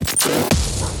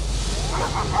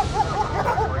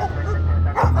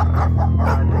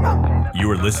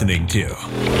You're listening to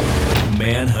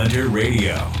Manhunter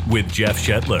Radio with Jeff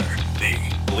Shetler,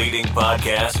 the leading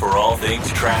podcast for all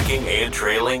things tracking and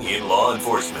trailing in law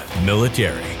enforcement,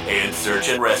 military, and search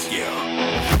and rescue.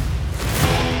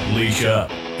 Leash up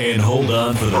and hold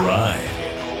on for the ride.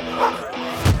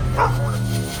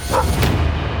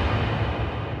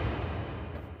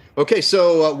 Okay,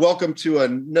 so welcome to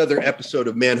another episode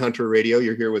of Manhunter Radio.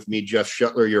 You're here with me, Jeff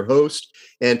Shetler, your host,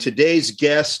 and today's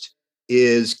guest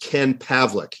is Ken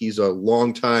Pavlik. He's a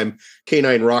longtime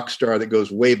canine rock star that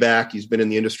goes way back. He's been in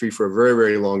the industry for a very,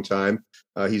 very long time.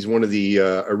 He's one of the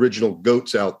original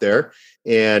goats out there,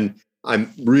 and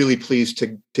I'm really pleased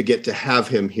to get to have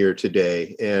him here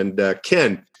today. And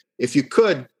Ken, if you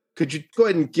could you go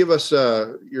ahead and give us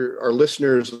our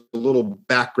listeners a little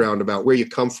background about where you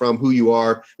come from, who you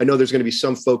are? I know there's going to be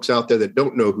some folks out there that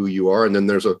don't know who you are, and then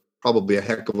there's probably a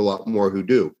heck of a lot more who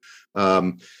do.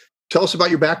 Tell us about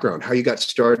your background, how you got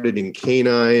started in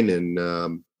canine, and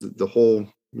the whole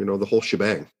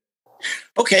shebang.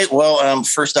 Okay, well,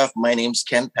 first off, my name's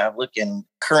Ken Pavlik, and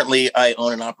currently I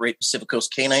own and operate Pacific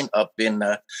Coast Canine up in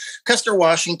Custer,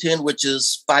 Washington, which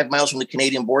is 5 miles from the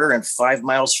Canadian border and 5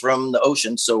 miles from the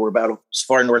ocean. So we're about as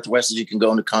far northwest as you can go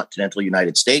in the continental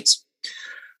United States.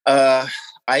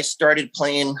 I started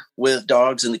playing with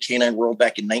dogs in the canine world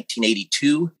back in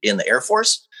 1982 in the Air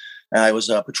Force. I was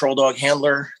a patrol dog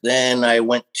handler. Then I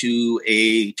went to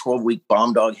a 12-week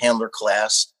bomb dog handler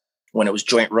class when it was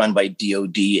joint run by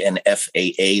DOD and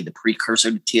FAA, the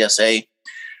precursor to TSA.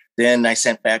 Then I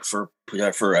sent back for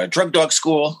a drug dog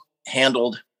school,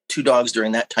 handled 2 dogs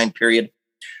during that time period,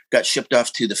 got shipped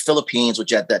off to the Philippines,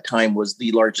 which at that time was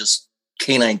the largest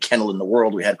canine kennel in the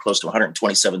world. We had close to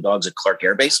 127 dogs at Clark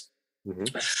Air Base.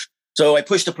 Mm-hmm. So I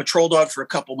pushed a patrol dog for a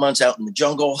couple months out in the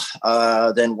jungle,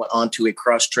 then went on to a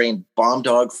cross-trained bomb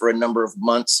dog for a number of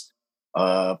months,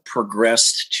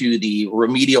 progressed to the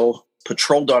remedial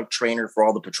patrol dog trainer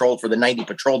for the 90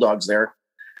 patrol dogs there,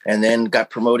 and then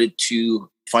got promoted to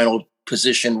final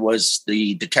position was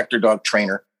the detector dog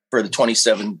trainer for the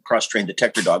 27 cross-trained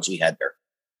detector dogs we had there.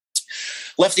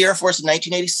 Left the Air Force in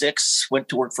 1986, went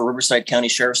to work for Riverside County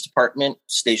Sheriff's Department,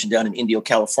 stationed down in Indio,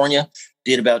 California.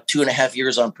 Did about 2.5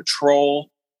 years on patrol.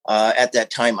 At that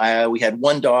time, we had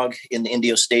 1 dog in the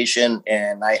Indio station,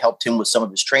 and I helped him with some of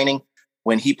his training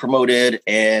when he promoted,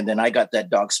 and then I got that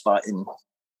dog spot in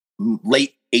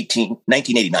late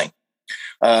 1989.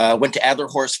 Went to Adler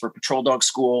Horst for patrol dog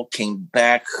school, came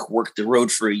back, worked the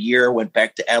road for a year, went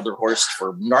back to Adler Horst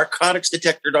for narcotics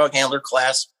detector dog handler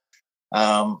class.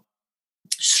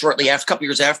 Shortly after, a couple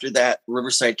years after that,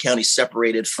 Riverside County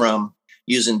separated from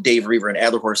using Dave Reaver and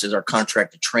Adler Horst as our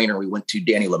contracted trainer. We went to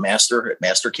Danny LeMaster at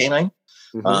Master Canine.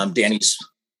 Mm-hmm. Danny's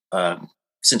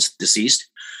since deceased,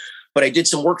 but I did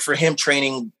some work for him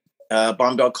training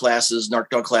bomb dog classes, narc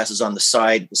dog classes on the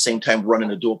side, at the same time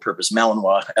running a dual purpose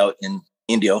Malinois out in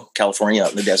Indio, California,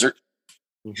 out in the desert.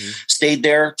 Mm-hmm. Stayed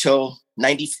there till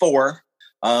 94.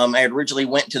 I had originally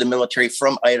went to the military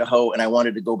from Idaho, and I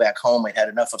wanted to go back home. I had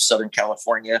enough of Southern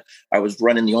California. I was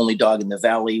running the only dog in the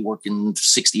valley, working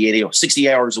 60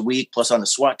 hours a week, plus on the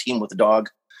SWAT team with the dog.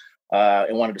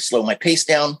 I wanted to slow my pace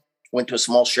down. Went to a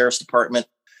small sheriff's department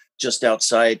just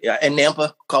outside in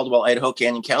Nampa, Caldwell, Idaho,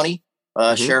 Canyon County.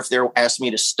 Sheriff there asked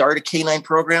me to start a canine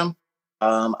program.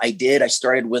 I did. I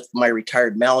started with my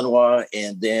retired Malinois,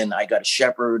 and then I got a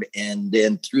shepherd, and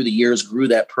then through the years grew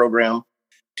that program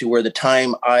to where the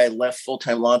time I left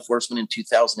full-time law enforcement in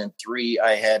 2003,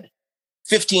 I had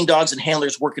 15 dogs and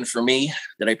handlers working for me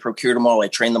that I procured them all. I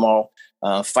trained them all.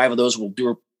 5 of those will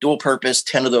do dual purpose.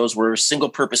 10 of those were single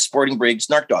purpose sporting breeds,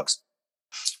 narc dogs.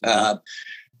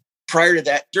 Prior to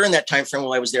that, during that time frame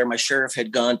while I was there, my sheriff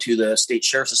had gone to the State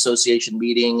Sheriff's Association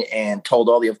meeting and told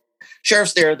all the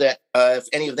sheriffs there that if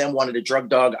any of them wanted a drug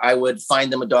dog, I would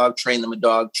find them a dog, train them a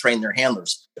dog, train their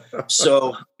handlers.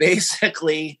 So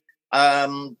basically,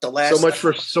 so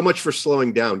much for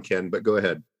slowing down, Ken, but go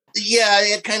ahead. Yeah,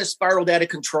 it kind of spiraled out of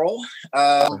control.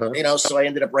 So I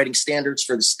ended up writing standards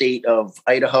for the state of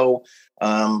Idaho.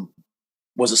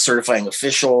 Was a certifying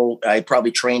official. I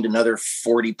probably trained another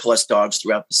 40 plus dogs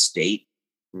throughout the state.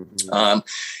 Mm-hmm.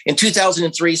 In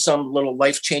 2003, some little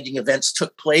life-changing events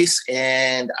took place,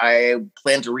 and I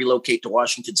planned to relocate to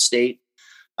Washington State.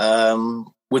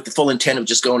 With the full intent of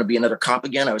just going to be another cop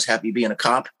again. I was happy being a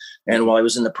cop. And while I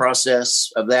was in the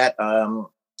process of that,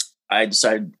 I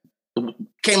decided,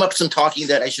 came up some talking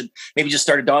that I should maybe just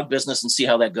start a dog business and see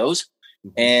how that goes.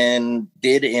 Mm-hmm. And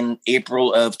did in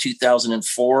April of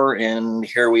 2004. And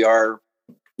here we are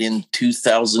in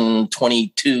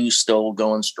 2022, still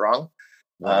going strong.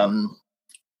 Wow.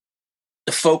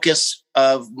 the focus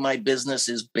of my business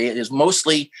is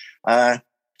mostly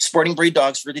sporting breed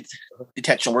dogs for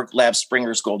detection work, lab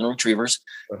springers, golden retrievers.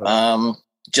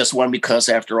 Just one, because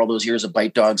after all those years of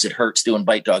bite dogs, it hurts doing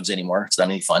bite dogs anymore. It's not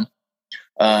any fun.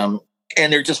 And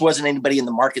there just wasn't anybody in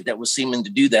the market that was seeming to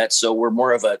do that. So we're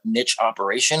more of a niche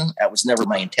operation. That was never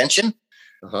my intention.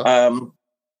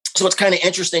 So it's kind of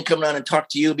interesting coming on and talk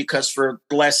to you, because for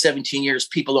the last 17 years,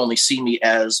 people only see me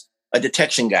as a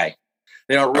detection guy.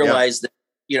 They don't realize that,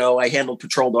 I handled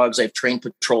patrol dogs. I've trained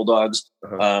patrol dogs.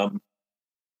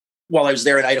 While I was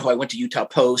there in Idaho, I went to Utah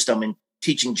Post. I'm a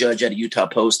teaching judge at a Utah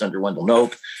Post under Wendell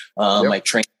Knope. I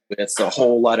trained with a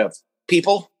whole lot of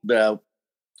people. The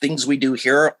things we do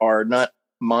here are not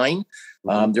mine.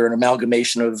 They're an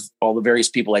amalgamation of all the various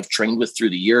people I've trained with through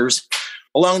the years.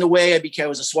 Along the way, I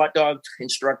was a SWAT dog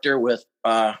instructor with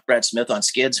Brad Smith on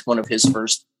Skids, one of his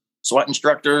first SWAT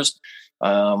instructors.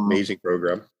 Amazing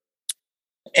program.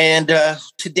 And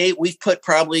to date, we've put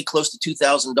probably close to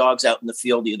 2,000 dogs out in the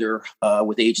field, either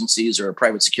with agencies or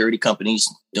private security companies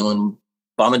doing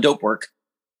bomb and dope work.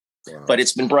 Wow. But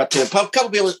it's been brought to a couple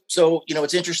people. So,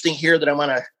 it's interesting here that I'm on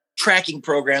a tracking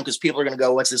program, because people are going to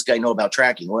go, what's this guy know about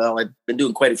tracking? Well, I've been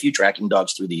doing quite a few tracking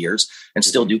dogs through the years and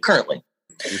still do currently.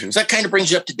 So that kind of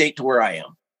brings you up to date to where I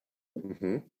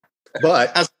am.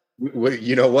 But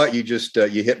you know what? You just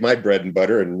you hit my bread and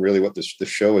butter, and really what the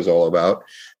show is all about.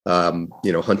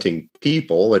 Hunting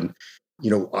people, and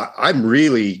I'm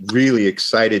really, really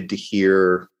excited to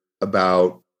hear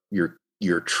about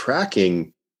your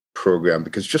tracking program,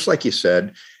 because just like you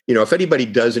said, if anybody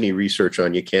does any research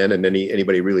on you, Ken, and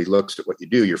anybody really looks at what you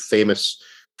do, you're famous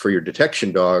for your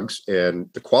detection dogs and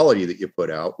the quality that you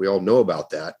put out. We all know about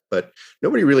that, but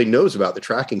nobody really knows about the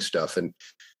tracking stuff. And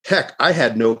heck, I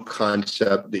had no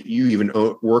concept that you even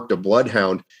worked a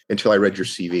bloodhound until I read your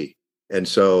CV. And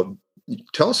so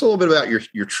tell us a little bit about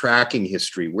your tracking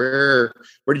history. Where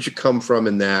did you come from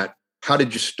in that? How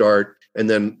did you start? And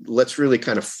then let's really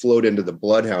kind of float into the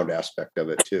bloodhound aspect of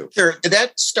it too. Sure.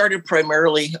 That started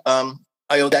primarily, I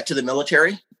owe that to the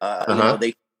military.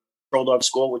 They patrol dog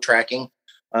school with tracking.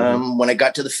 When I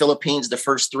got to the Philippines, the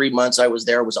first 3 months I was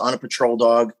there, I was on a patrol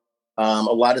dog. A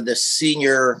lot of the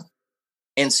senior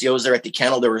NCOs there at the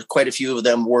kennel, there were quite a few of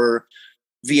them were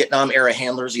Vietnam era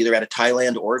handlers, either out of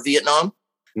Thailand or Vietnam.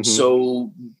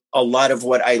 So a lot of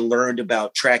what I learned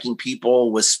about tracking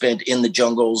people was spent in the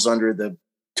jungles under the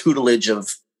tutelage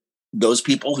of those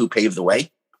people who paved the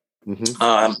way.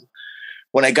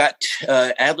 When I got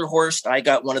Adlerhorst, I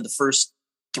got one of the first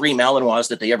 3 Malinois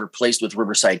that they ever placed with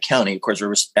Riverside County. Of course,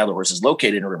 Adlerhorst is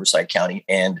located in Riverside County,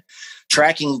 and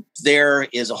tracking there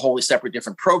is a wholly separate,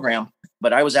 different program.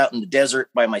 But I was out in the desert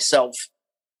by myself,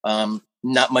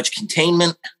 not much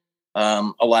containment,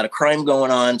 a lot of crime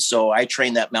going on. So I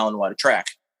trained that Malinois to track.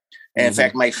 And in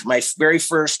fact, my very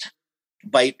first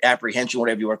bite apprehension,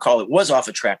 whatever you want to call it, was off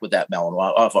a track with that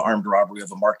Malinois, off an armed robbery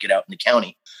of a market out in the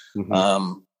county.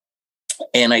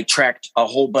 And I tracked a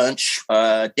whole bunch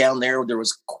down there. There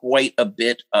was quite a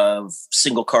bit of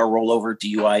single car rollover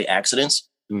DUI accidents.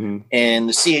 And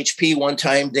the CHP one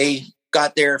time, they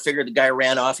got there, figured the guy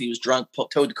ran off. He was drunk,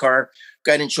 towed the car.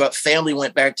 Guy didn't show up. Family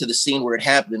went back to the scene where it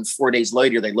happened. And 4 days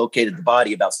later, they located the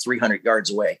body about 300 yards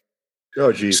away.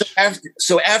 Oh, geez.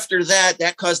 So after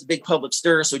that caused a big public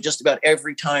stir. So just about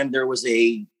every time there was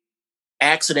a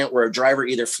accident where a driver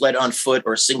either fled on foot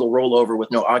or a single rollover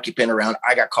with no occupant around,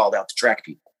 I got called out to track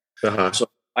people. So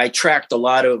I tracked a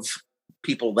lot of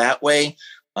people that way.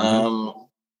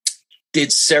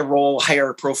 Did several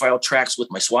higher profile tracks with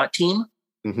my SWAT team.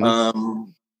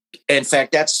 In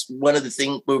fact, that's one of the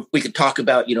things we could talk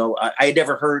about. I had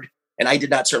never heard, and I did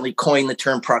not certainly coin the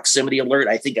term proximity alert.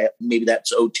 I think maybe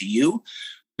that's owed to you,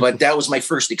 but that was my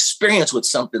first experience with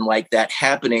something like that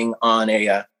happening on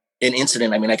an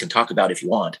incident. I mean, I can talk about it if you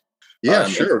want. Yeah,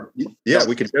 sure. Yeah,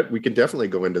 we can definitely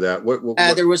go into that. What?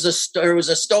 There was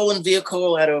a stolen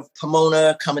vehicle out of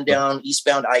Pomona coming down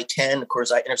eastbound I-10. Of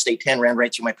course, Interstate 10 ran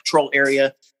right through my patrol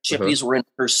area. Chippies were in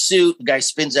pursuit. The guy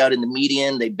spins out in the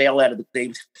median. They bail out of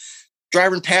the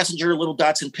driver and passenger, little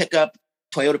Datsun pickup,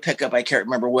 Toyota pickup. I can't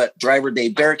remember what driver. They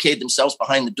barricade themselves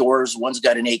behind the doors. One's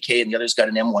got an AK and the other's got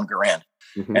an M1 Garand,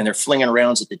 and they're flinging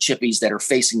rounds at the chippies that are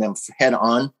facing them head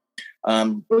on.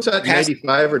 What was that,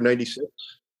 95 or 96?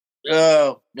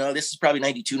 Oh, no, this is probably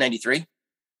 92, 93.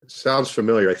 Sounds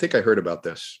familiar. I think I heard about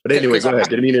this. But anyway, go ahead.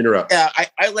 Didn't mean to interrupt. Yeah,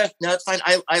 I left. No, it's fine.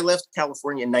 I left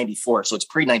California in 94, so it's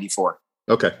pre-94.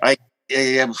 Okay.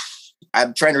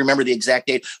 I'm trying to remember the exact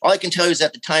date. All I can tell you is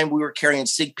at the time we were carrying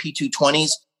SIG P220s,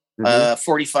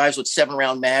 45s with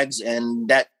 7-round mags, and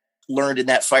that learned in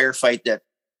that firefight that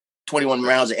 21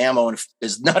 rounds of ammo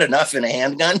is not enough in a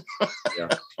handgun.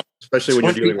 especially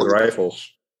when you're dealing with rifles.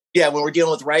 Yeah, when we're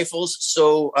dealing with rifles.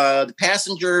 So the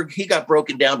passenger, he got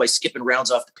broken down by skipping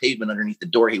rounds off the pavement underneath the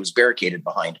door he was barricaded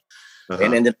behind.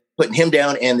 And ended up putting him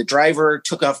down. And the driver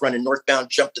took off running northbound,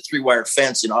 jumped a 3-wire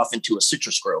fence and off into a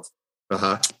citrus grove.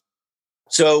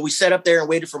 So we sat up there and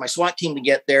waited for my SWAT team to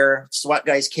get there. SWAT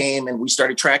guys came and we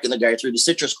started tracking the guy through the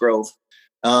citrus grove.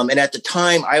 And at the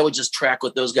time, I would just track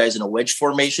with those guys in a wedge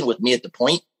formation with me at the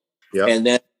point. And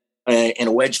then in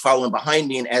a wedge following behind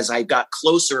me. And as I got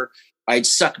closer, I'd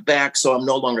suck back. So I'm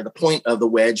no longer the point of the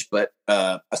wedge, but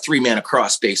a 3-man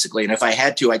across basically. And if I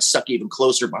had to, I'd suck even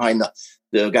closer behind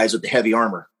the guys with the heavy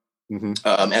armor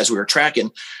as we were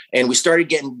tracking. And we started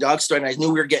getting dogs starting. I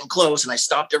knew we were getting close and I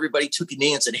stopped everybody, took a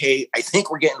knee and said, hey, I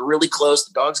think we're getting really close.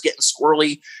 The dog's getting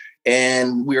squirrely.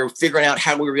 And we were figuring out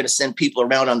how we were going to send people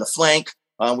around on the flank.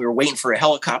 We were waiting for a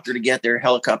helicopter to get there.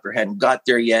 Helicopter hadn't got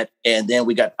there yet. And then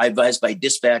we got advised by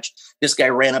dispatch. This guy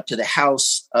ran up to the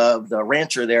house of the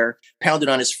rancher there, pounded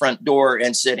on his front door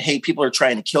and said, hey, people are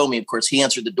trying to kill me. Of course, he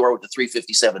answered the door with the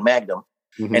 .357 Magnum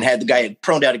and had the guy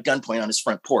proned out a gunpoint on his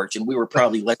front porch. And we were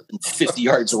probably less than 50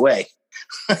 yards away.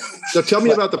 So tell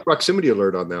me about the proximity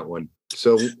alert on that one.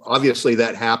 So obviously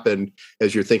that happened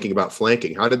as you're thinking about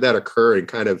flanking. How did that occur? And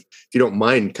kind of, if you don't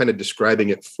mind, kind of describing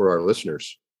it for our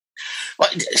listeners. Well,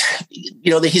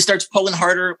 he starts pulling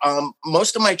harder.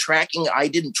 Most of my tracking, I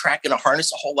didn't track in a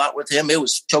harness a whole lot with him. It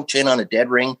was choked in on a dead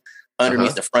ring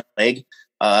underneath the front leg.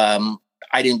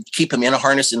 I didn't keep him in a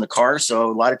harness in the car. So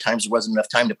a lot of times there wasn't enough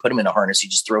time to put him in a harness. You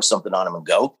just throw something on him and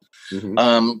go.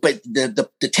 But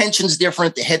the tension's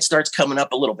different. The head starts coming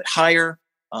up a little bit higher.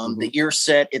 The ear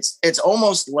set, it's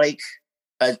almost like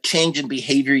a change in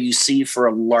behavior you see for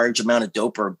a large amount of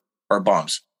dope or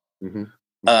bombs.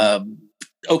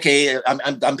 Okay,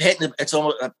 I'm hitting. It's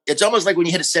almost like when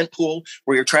you hit a scent pool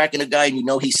where you're tracking a guy and you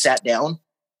know he sat down,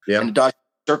 and the dog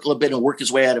circle a bit and work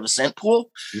his way out of a scent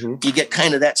pool. You get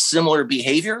kind of that similar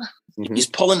behavior. He's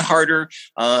pulling harder.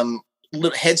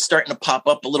 Little head starting to pop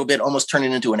up a little bit, almost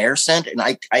turning into an air scent. And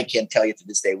I can't tell you to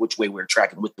this day which way we were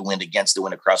tracking, with the wind, against the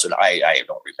wind, across it. I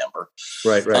don't remember.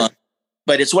 Right.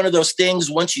 But it's one of those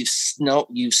things. Once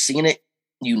you've seen it,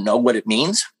 you know what it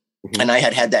means. And I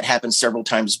had that happen several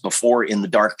times before in the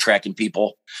dark, tracking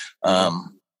people.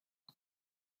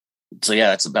 So yeah,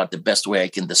 that's about the best way I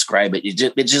can describe it.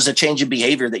 It's just a change in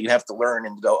behavior that you have to learn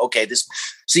and go, okay,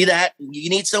 see that? You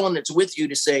need someone that's with you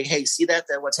to say, hey, see that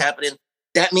what's happening?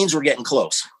 That means we're getting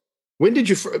close. When did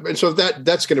you? And so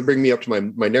that's going to bring me up to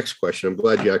my next question. I'm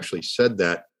glad you actually said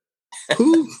that.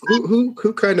 Who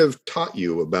kind of taught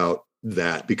you about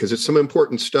that? Because it's some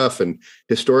important stuff. And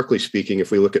historically speaking,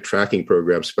 if we look at tracking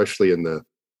programs, especially in the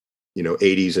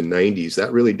 80s and 90s,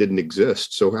 that really didn't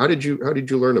exist. So how did you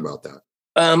learn about that?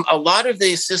 A lot of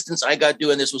the assistance I got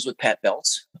doing this was with Pat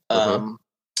Belts.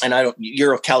 And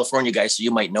you're a California guy, so you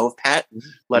might know of Pat. A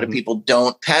lot of people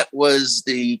don't. Pat was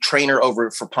the trainer over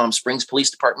for Palm Springs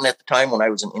Police Department at the time when I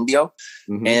was in Indio.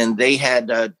 And they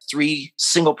had 3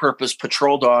 single-purpose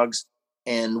patrol dogs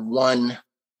and 1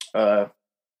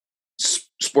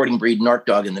 sporting breed narc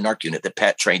dog in the narc unit that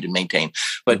Pat trained and maintained.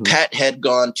 But Pat had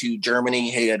gone to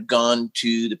Germany. He had gone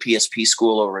to the PSP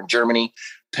school over in Germany.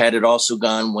 Pat had also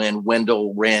gone when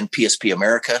Wendell ran PSP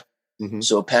America.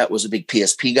 So Pat was a big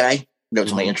PSP guy. That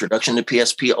was my introduction to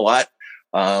PSP a lot.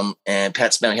 And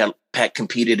Pat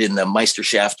competed in the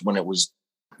Meisterschaft when it was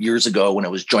years ago, when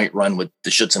it was joint run with the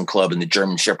Schutzen Club and the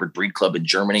German Shepherd Breed Club in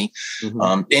Germany.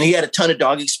 And he had a ton of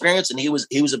dog experience, and he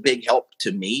was a big help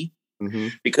to me.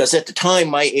 Because at the time,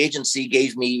 my agency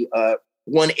gave me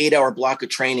 1 8-hour block of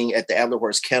training at the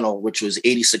Adlerhorst Kennel, which was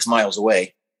 86 miles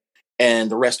away.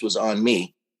 And the rest was on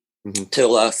me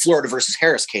till Florida versus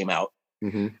Harris came out.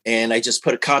 And I just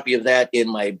put a copy of that in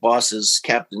my boss's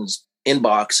captain's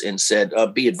inbox and said,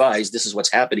 be advised, this is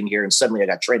what's happening here. And suddenly I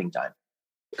got training time,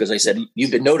 because I said,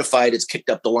 you've been notified, it's kicked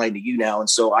up the line to you now. And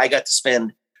so I got to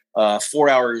spend 4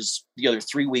 hours the other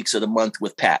 3 weeks of the month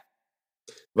with Pat.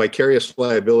 Vicarious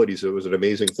liabilities, it was an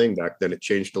amazing thing back then. It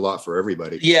changed a lot for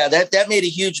everybody. Yeah, that made a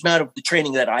huge amount of the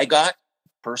training that I got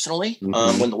personally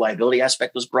when the liability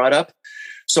aspect was brought up.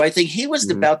 So I think he was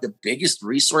about the biggest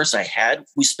resource I had.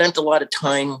 We spent a lot of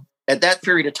time at that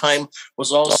period of time.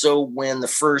 Was also when the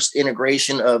first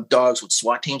integration of dogs with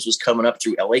SWAT teams was coming up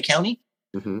through LA County.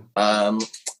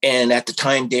 And at the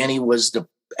time, Danny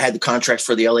had the contract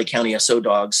for the LA County SO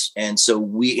dogs. And so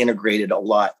we integrated a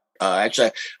lot.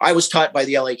 Actually, I was taught by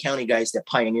the LA County guys that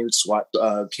pioneered SWAT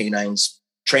canines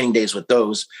training days with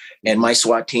those. And my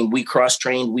SWAT team, we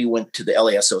cross-trained. We went to the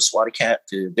LASO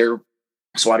to their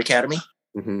SWAT Academy.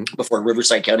 before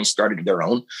Riverside County started their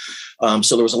own.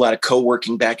 So there was a lot of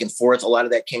co-working back and forth. A lot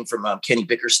of that came from Kenny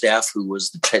Bickerstaff, who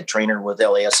was the head trainer with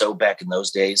LASO back in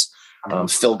those days.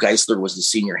 Phil Geisler was the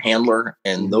senior handler.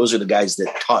 And those are the guys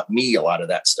that taught me a lot of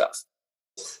that stuff.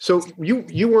 So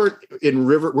you weren't in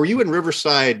were you in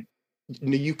Riverside?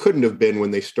 You couldn't have been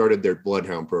when they started their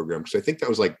Bloodhound program. So I think that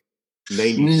was like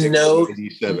 96, no,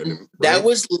 97. Right?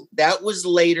 That was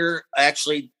later.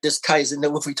 Actually, this ties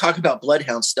into, if we talk about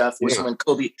Bloodhound stuff, was when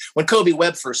Kobe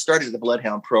Webb first started the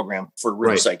Bloodhound program for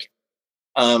Riverside.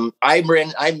 Right.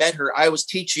 I met her. I was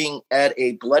teaching at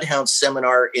a Bloodhound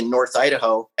seminar in North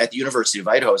Idaho at the University of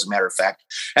Idaho, as a matter of fact.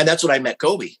 And that's when I met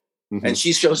Kobe. And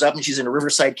she shows up and she's in a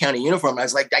Riverside County uniform. I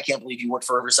was like, I can't believe you work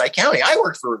for Riverside County. I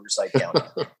worked for Riverside County.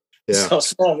 Yeah. So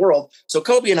small world. So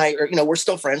Kobe and I are, we're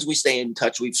still friends. We stay in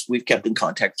touch. We've kept in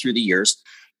contact through the years.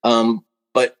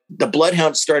 But the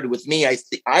Bloodhound started with me. I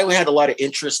had a lot of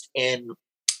interest in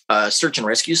search and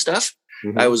rescue stuff.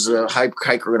 I was a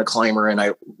hiker and a climber, and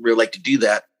I really like to do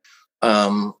that.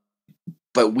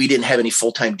 But we didn't have any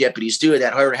full-time deputies doing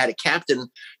that. However, I had a captain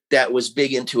that was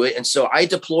big into it. And so I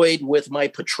deployed with my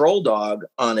patrol dog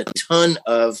on a ton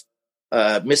of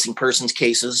missing persons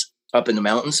up in the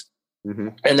mountains.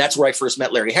 And that's where I first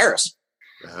met Larry Harris.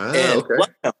 And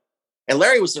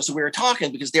Larry was there. So we were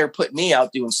talking because they were putting me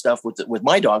out doing stuff with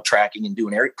my dog tracking and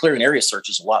doing clearing area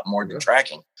searches a lot more than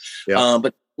tracking.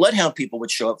 But Bloodhound people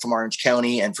would show up from Orange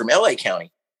County and from LA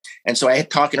County. And so I had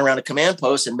talking around a command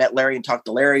post and met Larry and talked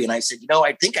to Larry. And I said,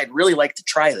 I think I'd really like to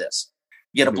try this.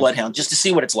 Get a Bloodhound just to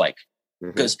see what it's like.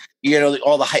 Because,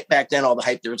 all the hype back then,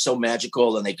 they were so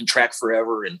magical and they can track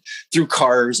forever and through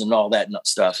cars and all that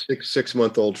stuff.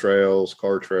 6-month-old trails,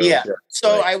 car trails. Yeah.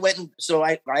 So I went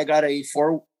I got a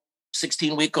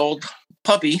 16-week-old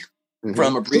puppy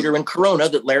from a breeder in Corona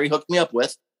that Larry hooked me up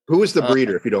with. Who was the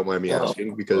breeder, if you don't mind me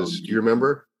asking? Because do you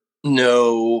remember?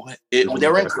 No, they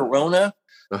were in Corona.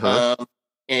 And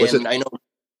I know.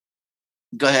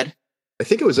 Go ahead. I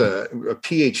think it was a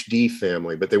PhD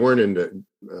family, but they weren't into,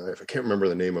 I can't remember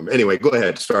the name of them. Anyway, go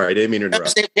ahead. Sorry, I didn't mean to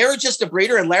interrupt. They were just a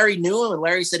breeder, and Larry knew them. And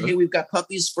Larry said, hey, we've got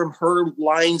puppies from her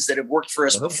lines that have worked for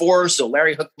us before. So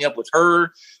Larry hooked me up with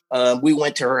her. We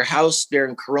went to her house there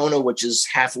in Corona, which is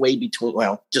halfway between,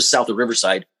 just south of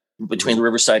Riverside, between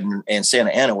Riverside and Santa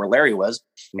Ana, where Larry was.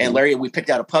 And Larry, we picked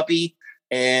out a puppy.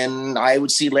 And I would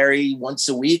see Larry once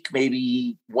a week,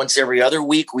 maybe once every other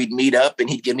week. We'd meet up and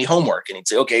he'd give me homework and he'd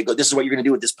say, okay, this is what you're going to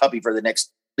do with this puppy for the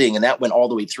next thing. And that went all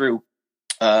the way through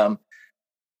for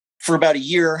about a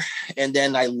year. And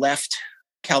then I left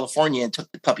California and took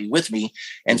the puppy with me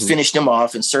and finished him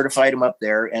off and certified him up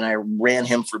there. And I ran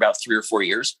him for about 3 or 4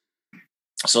 years.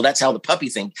 So that's how the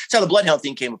that's how the Bloodhound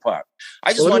thing came apart.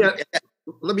 I just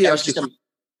let me ask you some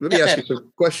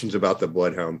questions about the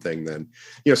Bloodhound thing then.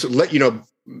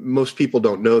 Most people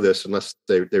don't know this unless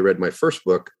they read my first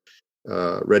book,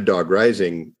 Red Dog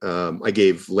Rising. I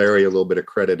gave Larry a little bit of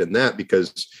credit in that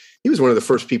because he was one of the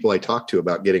first people I talked to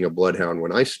about getting a Bloodhound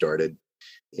when I started.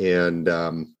 And,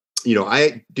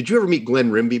 did you ever meet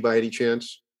Glenn Rimby by any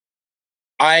chance?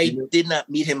 I did not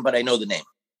meet him, but I know the name.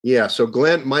 Yeah. So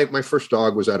Glenn, my first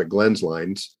dog was out of Glenn's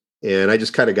lines and I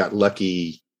just kind of got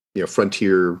lucky,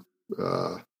 Frontier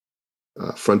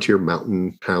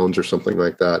Mountain Hounds or something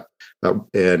like that.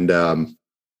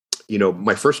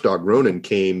 My first dog, Ronan,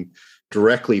 came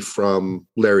directly from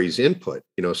Larry's input,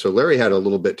 so Larry had a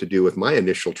little bit to do with my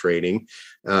initial training.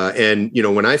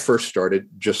 When I first started,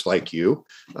 just like you,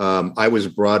 I was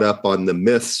brought up on the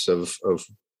myths of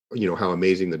how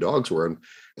amazing the dogs were. And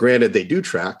granted, they do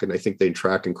track, and I think they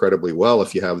track incredibly well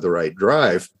if you have the right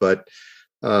drive. But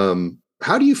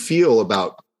how do you feel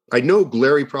about, I know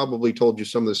Larry probably told you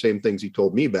some of the same things he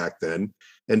told me back then.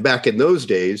 And back in those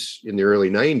days, in the early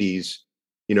 90s,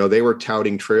 they were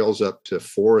touting trails up to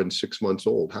 4 and 6 months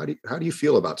old. How do you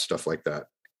feel about stuff like that?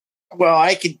 Well,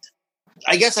 I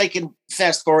guess I can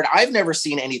fast forward. I've never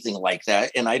seen anything like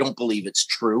that, and I don't believe it's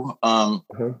true. I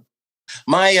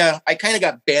kind of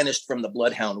got banished from the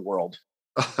Bloodhound world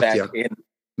back in.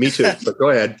 Me too. But go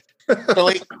ahead.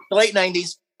 the late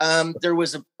 90s. There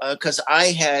was because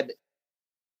I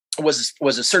was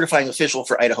a certifying official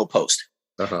for Idaho Post.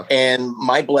 And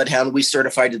my Bloodhound, we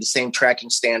certified to the same tracking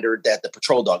standard that the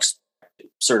patrol dogs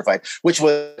certified, which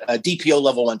was a DPO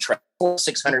level 1 track,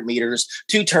 600 meters,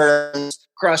 2 turns,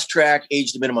 cross track,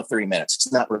 aged a minimum of 30 minutes.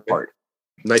 It's not required.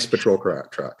 Nice patrol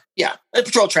track. Yeah, a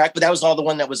patrol track, but that was all the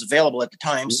one that was available at the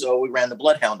time. So we ran the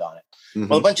Bloodhound on it.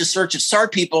 Well, a bunch of search of SAR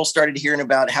people started hearing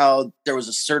about how there was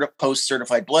a post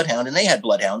certified Bloodhound, and they had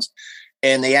Bloodhounds.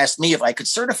 And they asked me if I could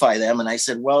certify them. And I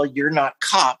said, well, you're not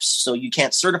cops, so you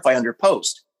can't certify under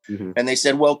post. And they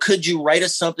said, well, could you write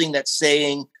us something that's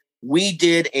saying we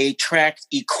did a track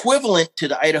equivalent to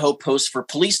the Idaho Post for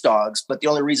police dogs, but the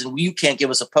only reason you can't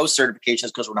give us a post certification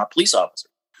is because we're not police officers.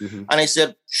 Mm-hmm. And I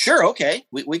said, sure, okay,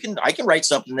 I can write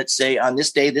something that say on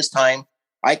this day, this time,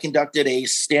 I conducted a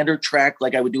standard track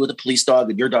like I would do with a police dog,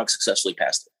 and your dog successfully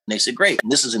passed it. And they said, great.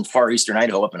 And this is in far eastern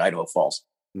Idaho, up in Idaho Falls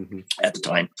at the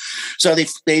time. So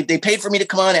they paid for me to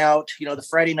come on out. The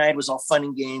Friday night was all fun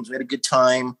and games. We had a good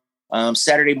time.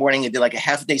 Saturday morning, I did like a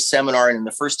half-a-day seminar, and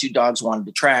the first 2 dogs wanted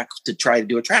to try to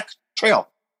do a trail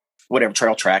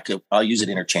track. I'll use it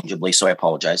interchangeably, so I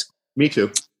apologize. Me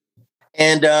too.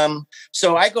 And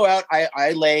so I go out,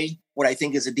 I lay what I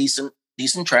think is a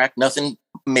decent track, nothing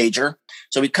major.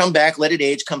 So we come back, let it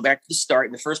age, come back to the start,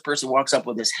 and the first person walks up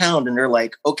with this hound, and they're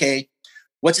like, okay,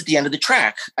 what's at the end of the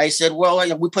track? I said, well,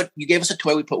 you gave us a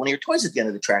toy, we put one of your toys at the end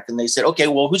of the track. And they said, okay,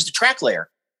 well, who's the track layer?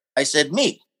 I said,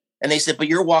 me. And they said, but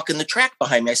you're walking the track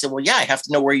behind me. I said, well, yeah, I have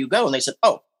to know where you go. And they said,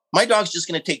 oh, my dog's just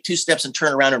going to take 2 steps and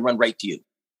turn around and run right to you.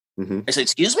 Mm-hmm. I said,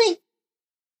 excuse me?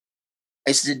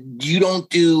 I said, you don't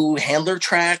do handler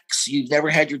tracks? You've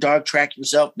never had your dog track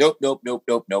yourself? Nope.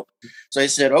 So I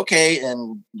said, okay.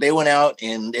 And they went out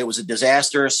and it was a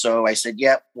disaster. So I said,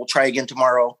 yeah, we'll try again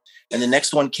tomorrow. And the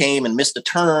next one came and missed a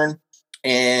turn.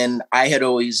 And I had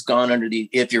always gone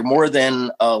if you're more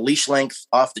than a leash length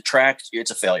off the track,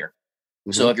 it's a failure.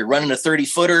 Mm-hmm. So if you're running a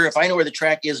 30-footer, if I know where the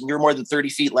track is and you're more than 30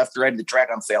 feet left or right of the track,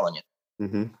 I'm failing you.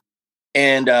 Mm-hmm.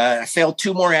 And I failed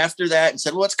 2 more after that and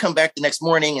said, well, let's come back the next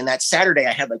morning. And that Saturday,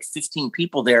 I had like 15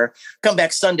 people there. Come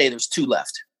back Sunday, there's 2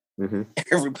 left. Mm-hmm.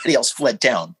 Everybody else fled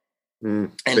town.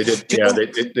 Mm. And they did. Yeah,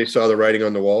 they saw the writing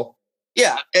on the wall.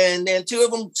 Yeah, and then 2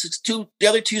 of them,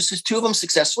 two of them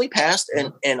successfully passed,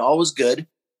 and all was good.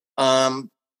 And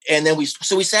then we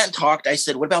sat and talked. I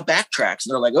said, what about backtracks?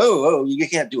 And they're like, oh, you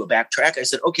can't do a backtrack. I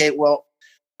said, okay, well,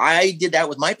 I did that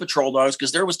with my patrol dogs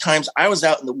because there was times I was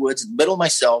out in the woods in the middle of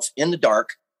myself in the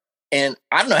dark, and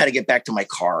I don't know how to get back to my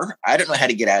car. I don't know how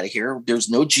to get out of here. There's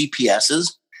no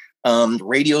GPSs.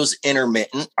 Radio's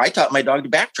intermittent. I taught my dog to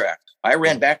backtrack. I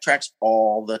ran backtracks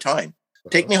all the time.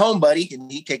 Take me home, buddy.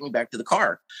 And he'd take me back to the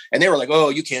car. And they were like, oh,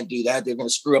 you can't do that. They're going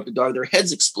to screw up the dog. Their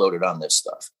heads exploded on this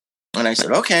stuff. And I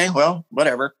said, okay, well,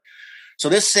 whatever. So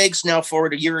this segs now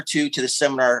forward a year or 2 to the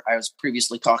seminar I was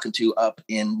previously talking to up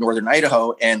in northern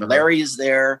Idaho. And Larry is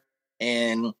there.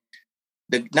 And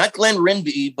not Glenn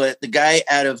Rinby, but the guy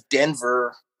out of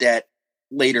Denver that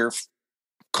later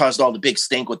caused all the big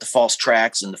stink with the false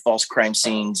tracks and the false crime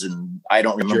scenes. And I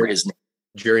don't remember his name.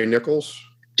 Jerry Nichols?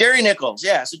 Jerry Nichols,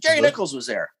 yeah. So Jerry Nichols was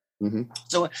there. Mm-hmm.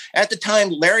 So at the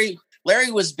time, Larry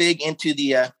was big into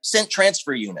the scent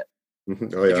transfer unit. Mm-hmm.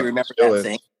 Oh, yeah. If you remember that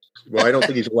thing. Well, I don't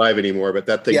think he's alive anymore, but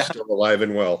that thing's still alive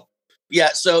and well.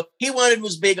 Yeah, so he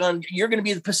was big on, you're going to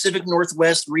be the Pacific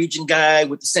Northwest region guy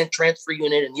with the scent transfer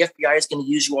unit, and the FBI is going to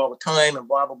use you all the time, and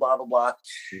blah, blah, blah, blah, blah.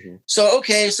 Mm-hmm. So,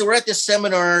 okay, so we're at this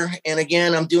seminar, and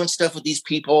again, I'm doing stuff with these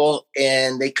people,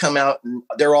 and they come out, and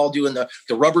they're all doing the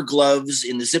rubber gloves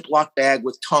in the Ziploc bag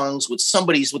with tongs with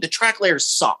the track layer's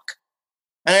sock.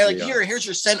 And I here's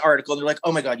your scent article. And they're like,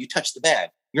 oh my God, you touched the bag.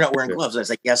 You're not wearing gloves. I was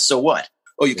like, yes, so what?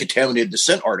 Oh, you contaminated the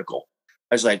scent article.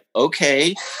 I was like,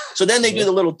 okay. So then they do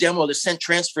the little demo of the scent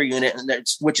transfer unit,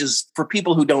 which is, for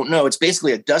people who don't know, it's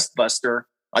basically a dust buster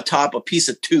atop a piece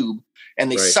of tube, and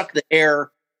they suck the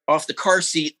air off the car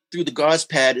seat through the gauze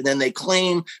pad. And then they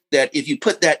claim that if you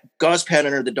put that gauze pad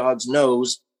under the dog's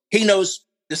nose, he knows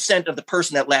the scent of the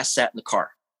person that last sat in the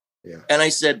car. Yeah. And I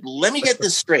said, let me get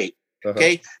this straight.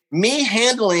 Okay. Me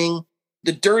handling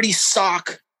the dirty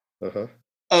sock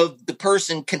of the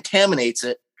person contaminates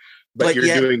it. But you're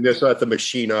doing this off the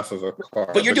machine off of a car.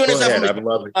 But you're doing this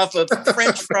off of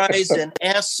French fries and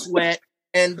ass sweat.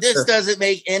 And this doesn't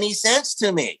make any sense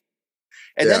to me.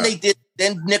 And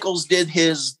then Nichols did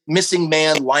his missing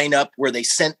man lineup where they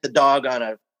sent the dog on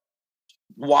a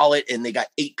wallet, and they got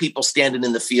 8 people standing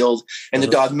in the field, and the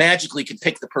dog magically could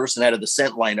pick the person out of the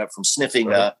scent lineup from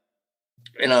sniffing.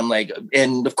 And I'm like,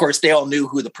 and of course they all knew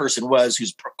who the person was,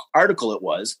 whose article it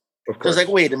was. I was like,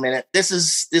 wait a minute, this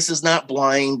is not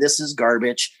blind. This is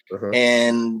garbage.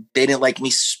 And they didn't like me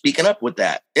speaking up with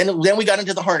that. And then we got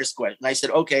into the harness question. I said,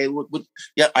 okay,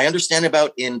 yeah, I understand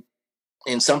about and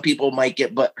some people might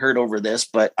get hurt over this,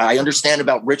 but I understand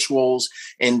about rituals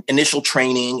and initial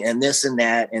training and this and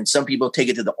that. And some people take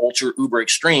it to the ultra uber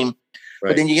extreme. Right.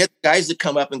 But then you get guys that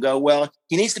come up and go, well,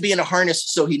 he needs to be in a harness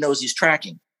so he knows he's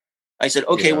tracking. I said,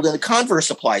 okay, well, then the converse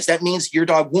applies. That means your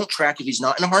dog won't track if he's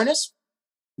not in a harness?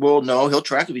 Well, no, he'll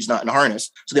track if he's not in a harness.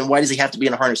 So then why does he have to be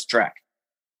in a harness to track?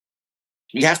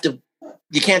 You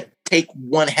can't take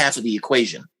one half of the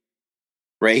equation,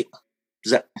 right?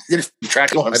 Is you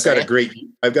tracking what I'm saying?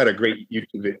 I've got a great YouTube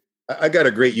video. I got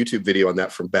a great YouTube video on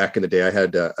that from back in the day. I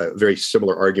had a very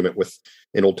similar argument with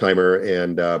an old timer,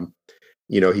 and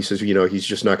he says, he's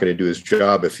just not going to do his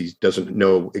job if he doesn't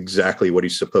know exactly what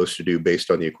he's supposed to do based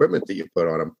on the equipment that you put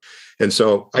on him. And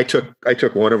so I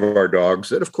took one of our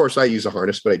dogs, and of course I use a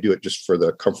harness, but I do it just for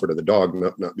the comfort of the dog,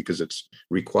 not because it's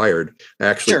required. I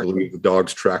actually believe the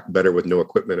dogs track better with no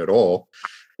equipment at all.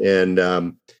 And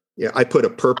I put a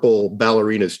purple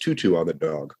ballerina's tutu on the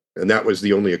dog, and that was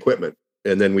the only equipment.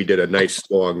 And then we did a nice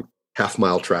long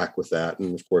half-mile track with that.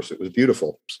 And of course it was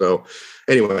beautiful. So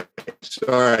anyway,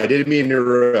 sorry, I didn't mean to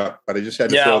interrupt, but I just had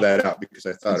to throw that out because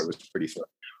I thought it was pretty fun.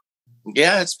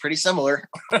 Yeah, it's pretty similar.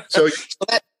 So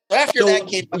after that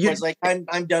came up, I was like,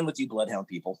 I'm done with you bloodhound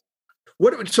people.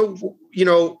 Did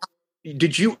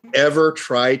you ever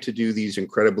try to do these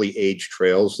incredibly aged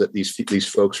trails that these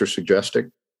folks are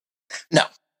suggesting? No.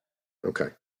 Okay.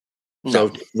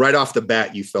 So right off the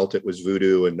bat, you felt it was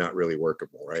voodoo and not really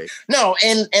workable, right? No,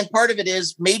 and part of it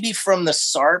is maybe from the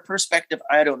SAR perspective,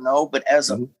 I don't know, but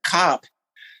as a cop,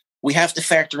 we have to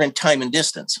factor in time and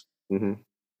distance. Mm-hmm.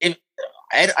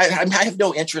 I have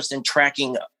no interest in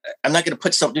tracking. I'm not going to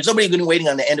put there's nobody going to be waiting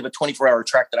on the end of a 24-hour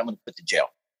track that I'm going to put to jail.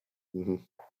 Mm-hmm.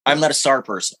 I'm not a SAR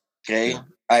person. Okay. Yeah.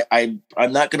 I'm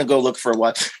not going to go look for a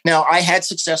lot. Now, I had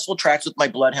successful tracks with my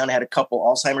bloodhound. I had a couple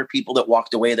Alzheimer people that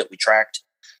walked away that we tracked.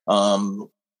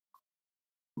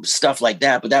 Stuff like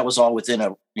that, but that was all within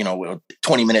a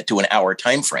 20-minute to an hour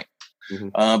time frame.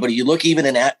 Mm-hmm. But you look even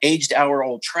an aged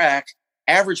hour-old track,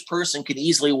 average person could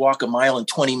easily walk a mile in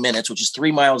 20 minutes, which is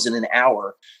 3 miles in an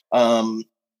hour,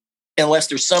 unless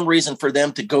there's some reason for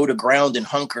them to go to ground and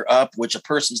hunker up, which a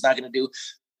person's not going to do.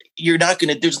 You're not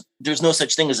going to. There's no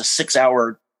such thing as a 6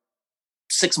 mile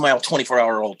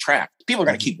 24-hour-old track. People are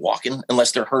going to keep walking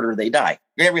unless they're hurt or they die.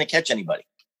 You're never going to catch anybody.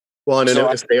 Well, and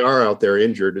if they are out there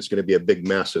injured, it's going to be a big,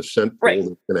 massive scent pool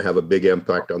that's going to have a big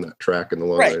impact on that track in the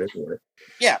long run anyway.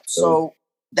 Yeah. So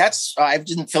that's I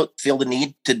didn't feel the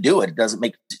need to do it. It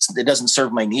doesn't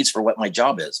serve my needs for what my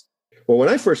job is. Well, when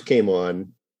I first came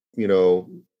on,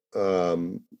 I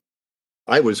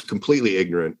was completely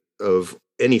ignorant of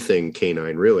anything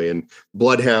canine, really, and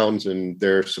bloodhounds and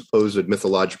their supposed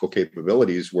mythological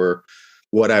capabilities were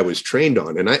what I was trained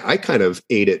on, and I kind of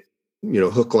ate it,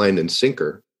 hook, line, and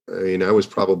sinker. I mean, I was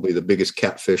probably the biggest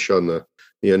catfish on the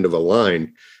end of a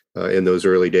line in those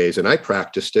early days. And I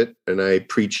practiced it and I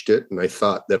preached it and I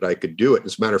thought that I could do it.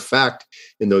 As a matter of fact,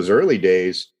 in those early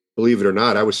days, believe it or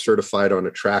not, I was certified on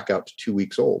a track out to 2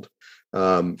 weeks old.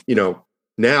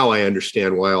 Now I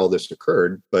understand why all this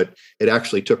occurred, but it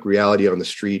actually took reality on the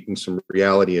street and some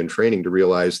reality and training to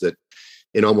realize that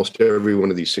in almost every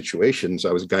one of these situations,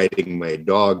 I was guiding my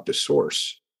dog to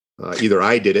source. Either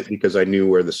I did it because I knew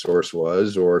where the source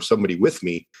was, or somebody with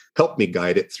me helped me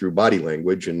guide it through body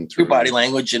language and through body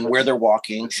language and where they're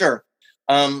walking. Sure.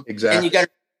 Exactly. And you got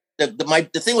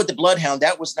the thing with the bloodhound,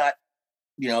 that was not,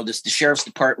 the sheriff's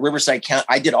department, Riverside County.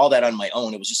 I did all that on my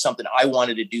own. It was just something I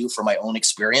wanted to do for my own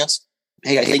experience.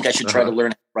 Hey, I think I should try to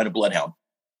learn how to run a bloodhound.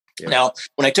 Yeah. Now,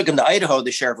 when I took him to Idaho,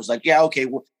 the sheriff was like, yeah, okay.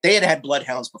 Well, they had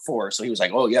bloodhounds before. So he was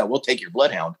like, oh yeah, we'll take your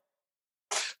bloodhound.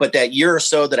 But that year or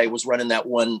so that I was running that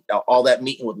one, all that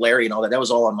meeting with Larry and all that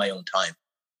was all on my own time.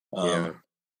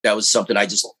 That was something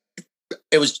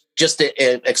it was just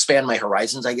to expand my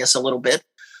horizons, I guess, a little bit.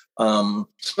 So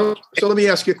let me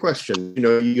ask you a question.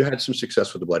 You had some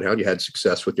success with the bloodhound. You had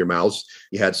success with your mouse.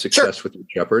 You had success with your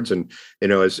shepherds. And,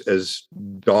 as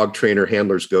dog trainer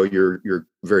handlers go, you're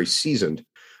very seasoned.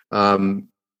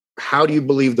 How do you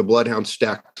believe the bloodhound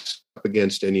stacks up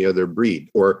against any other breed,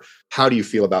 or how do you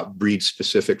feel about breed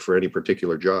specific for any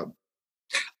particular job?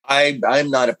 I'm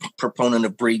not a proponent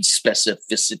of breed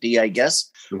specificity, I guess.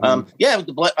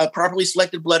 Mm-hmm. A properly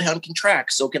selected bloodhound can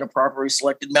track. So can a properly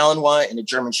selected Malinois and a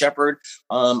German Shepherd.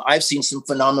 I've seen some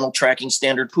phenomenal tracking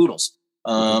standard poodles.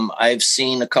 I've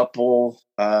seen a couple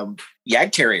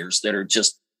Yag Terriers that are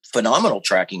just phenomenal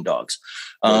tracking dogs.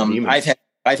 I've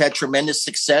had tremendous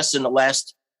success in the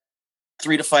last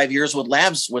 3 to 5 years with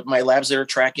my labs that are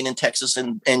tracking in Texas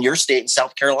and your state in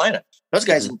South Carolina. Those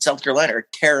guys in South Carolina are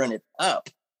tearing it up.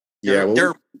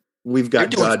 We've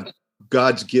got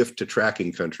God's gift to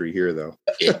tracking country here, though.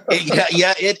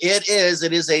 It is.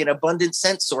 It is an abundant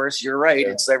scent source. You're right.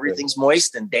 Everything's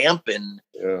moist and damp, and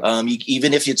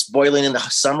even if it's boiling in the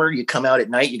summer, you come out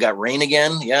at night, you got rain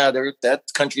again. Yeah, that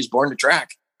country's born to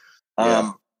track.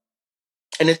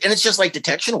 And it's just like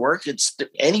detection work. It's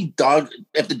any dog.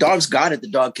 If the dog's got it, the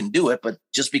dog can do it. But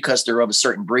just because they're of a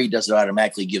certain breed doesn't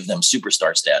automatically give them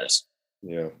superstar status.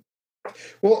 Yeah.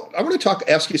 Well, I want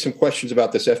to ask you some questions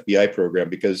about this FBI program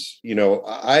because,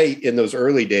 in those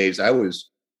early days, I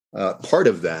was part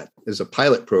of that as a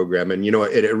pilot program. And,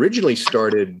 it originally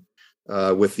started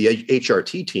with the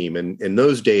HRT team. And in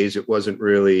those days, it wasn't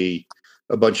really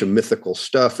a bunch of mythical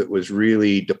stuff. It was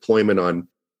really deployment on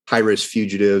high-risk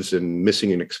fugitives and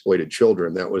missing and exploited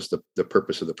children. That was the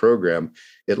purpose of the program.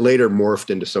 It later morphed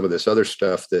into some of this other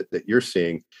stuff that you're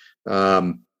seeing.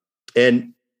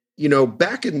 And,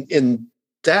 back in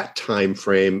that time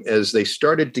frame, as they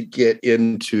started to get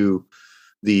into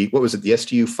the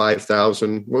STU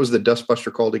 5000, what was the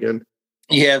Dustbuster called again?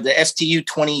 Yeah, the STU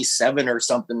 27 or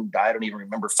something. I don't even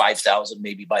remember, 5,000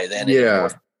 maybe by then. Yeah.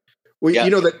 Well,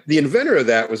 that the inventor of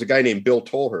that was a guy named Bill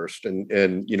Tolhurst, and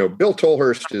Bill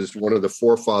Tolhurst is one of the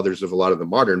forefathers of a lot of the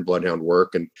modern bloodhound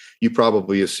work, and you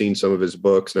probably have seen some of his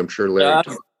books, and I'm sure Larry.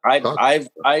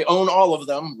 I own all of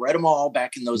them, read them all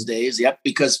back in those days. Yep,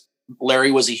 because Larry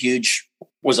Bill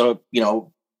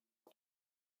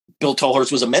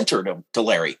Tolhurst was a mentor to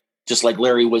Larry, just like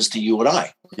Larry was to you and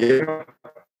I. Yeah.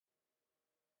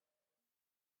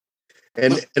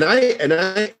 And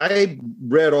I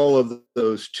read all of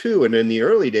those too. And in the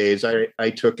early days, I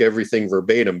took everything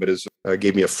verbatim, but as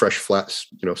gave me a fresh slap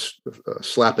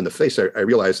in the face. I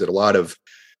realized that a lot of,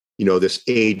 this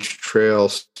age trail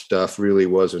stuff really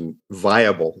wasn't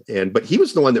viable. But he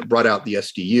was the one that brought out the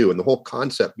SDU, and the whole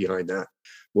concept behind that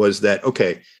was that,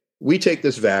 okay, we take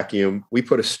this vacuum, we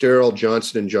put a sterile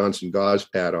Johnson & Johnson gauze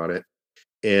pad on it,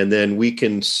 and then we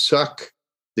can suck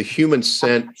the human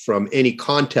scent from any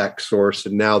contact source,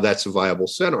 and now that's a viable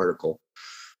scent article.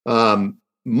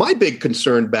 My big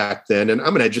concern back then, and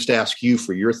I'm going to just ask you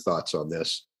for your thoughts on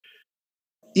this,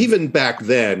 even back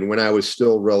then when I was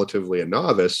still relatively a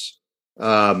novice,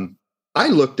 I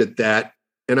looked at that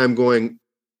and I'm going,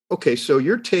 okay, so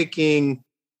you're taking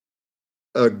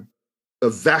a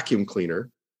vacuum cleaner,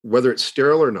 whether it's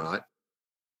sterile or not,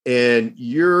 and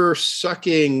you're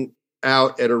sucking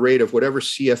out at a rate of whatever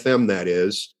CFM that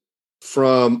is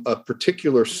from a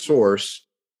particular source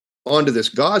onto this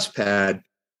gauze pad.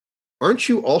 Aren't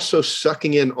you also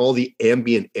sucking in all the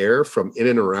ambient air from in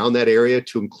and around that area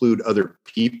to include other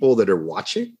people that are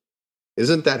watching?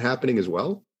 Isn't that happening as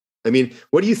well? I mean,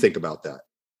 what do you think about that?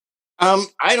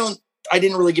 I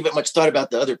didn't really give it much thought about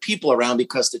the other people around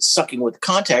because it's sucking with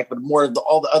contact, but more of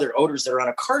all the other odors that are on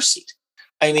a car seat.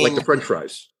 I mean, like the French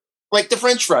fries. Like the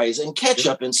French fries and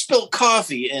ketchup and spilled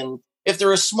coffee. And if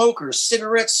they're a smoker,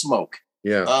 cigarette smoke.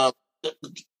 Yeah.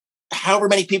 However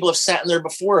many people have sat in there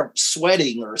before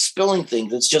sweating or spilling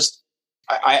things. It's just,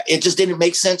 it just didn't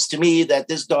make sense to me that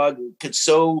this dog could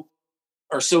so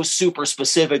super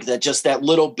specific that just that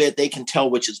little bit, they can tell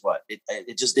which is what.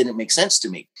 It just didn't make sense to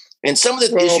me. And some of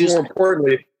the issues. More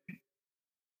importantly,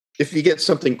 if you get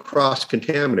something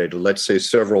cross-contaminated, let's say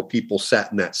several people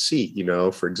sat in that seat,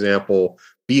 for example,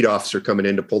 beat officer coming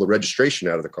in to pull the registration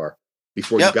out of the car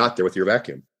before you got there with your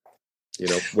vacuum.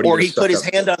 Or he put his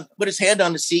hand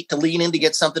on the seat to lean in to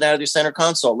get something out of the center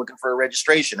console, looking for a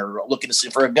registration or looking to see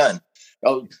for a gun.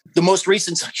 Oh, the most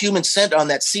recent human scent on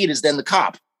that seat is then the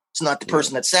cop. It's not the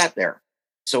person that sat there.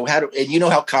 So and you know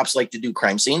how cops like to do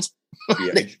crime scenes.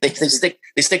 Yeah. they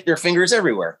stick their fingers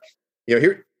everywhere.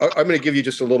 Here I'm going to give you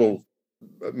just a little.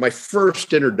 My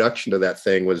first introduction to that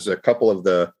thing was a couple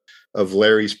of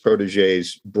Larry's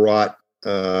proteges brought.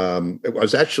 I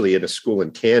was actually in a school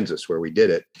in Kansas where we did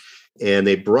it, and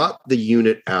they brought the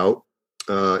unit out.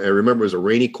 I remember it was a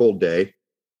rainy, cold day,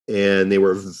 and they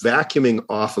were vacuuming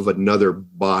off of another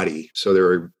body. So they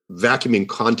were vacuuming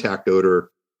contact odor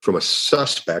from a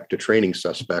training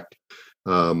suspect,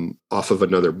 off of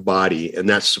another body. And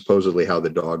that's supposedly how the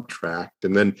dog tracked.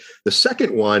 And then the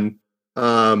second one,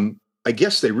 I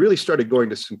guess they really started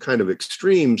going to some kind of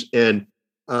extremes, and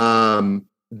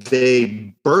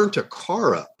they burnt a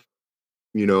car up,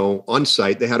 on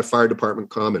site. They had a fire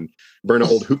department come and burn an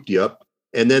old hoopty up.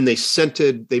 And then they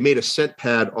made a scent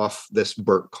pad off this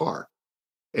burnt car.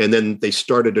 And then they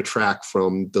started to track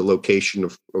from the location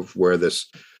of where this,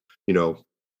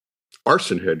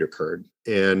 arson had occurred.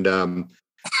 And,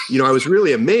 I was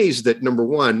really amazed that, number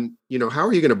one, how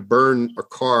are you going to burn a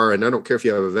car? And I don't care if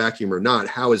you have a vacuum or not.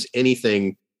 How is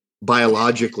anything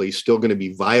biologically still going to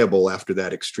be viable after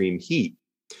that extreme heat?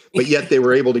 But yet they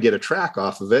were able to get a track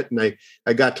off of it. And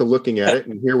I got to looking at it,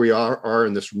 and here we are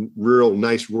in this real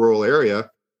nice rural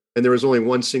area. And there was only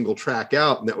one single track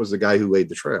out, and that was the guy who laid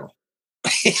the trail.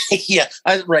 Yeah,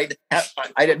 right.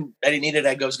 I didn't need it.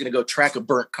 I was going to go track a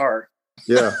burnt car.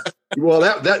 Yeah. Well,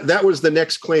 that was the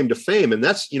next claim to fame. And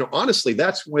that's, honestly,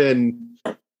 that's when,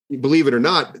 believe it or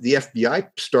not, the FBI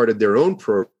started their own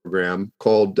program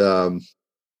called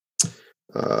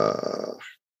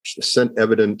Scent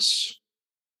Evidence.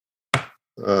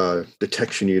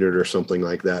 detection unit or something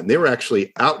like that. And they were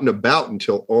actually out and about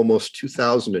until almost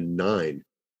 2009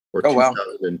 or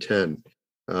 2010.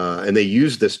 Wow. And they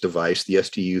used this device, the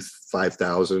STU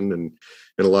 5000 and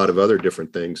a lot of other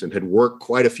different things, and had worked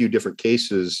quite a few different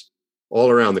cases all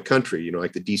around the country,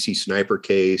 like the DC sniper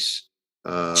case,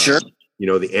 sure.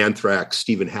 The anthrax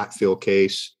Stephen Hatfield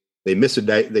case. They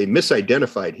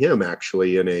misidentified him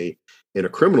actually in a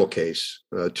criminal case.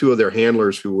 Two of their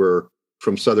handlers who were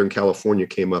from Southern California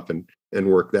came up and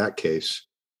worked that case.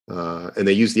 And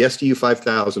they used the STU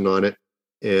 5000 on it,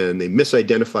 and they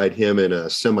misidentified him in a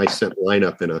semi-cent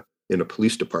lineup in a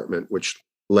police department, which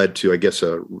led to, I guess,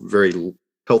 a very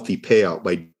healthy payout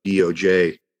by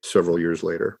DOJ several years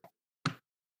later.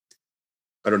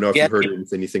 I don't know if you've heard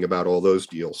anything about all those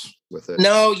deals with it.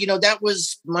 No, that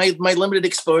was my limited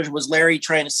exposure was Larry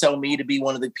trying to sell me to be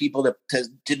one of the people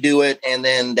to do it. And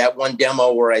then that one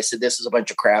demo where I said, this is a bunch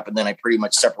of crap. And then I pretty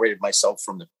much separated myself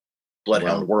from the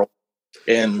Bloodhound world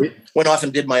and went off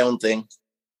and did my own thing.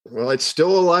 Well, it's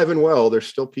still alive and well. There's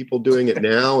still people doing it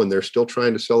now, and they're still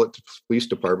trying to sell it to police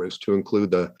departments to include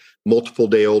the multiple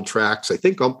day old tracks. I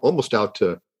think almost out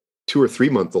to 2 or 3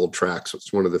 month old tracks.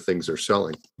 It's one of the things they're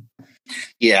selling.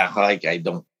 Yeah, I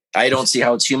don't see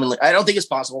how it's humanly. I don't think it's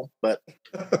possible, but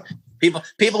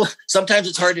people. Sometimes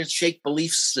it's hard to shake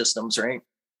belief systems, right?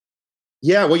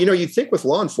 Yeah, well, you'd think with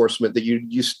law enforcement that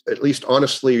you at least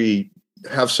honestly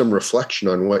have some reflection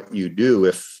on what you do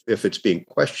if it's being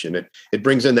questioned. It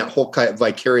brings in that whole kind of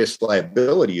vicarious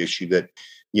liability issue that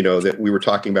that we were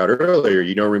talking about earlier.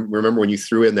 Remember when you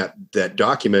threw in that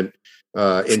document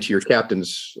into your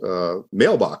captain's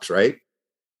mailbox, right?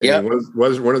 Yeah,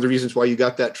 was one of the reasons why you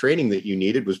got that training that you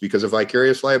needed was because of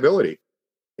vicarious liability.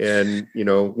 And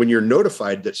when you're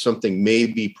notified that something may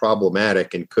be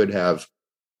problematic and could have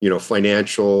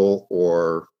financial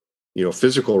or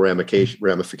physical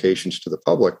ramifications to the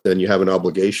public, then you have an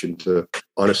obligation to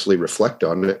honestly reflect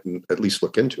on it and at least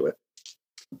look into it.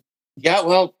 Yeah,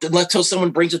 well, until someone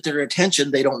brings it to their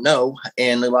attention, they don't know,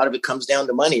 and a lot of it comes down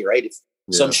to money, right? If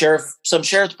some sheriff's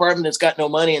department that's got no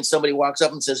money, and somebody walks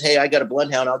up and says, "Hey, I got a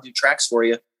Bloodhound, I'll do tracks for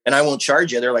you, and I won't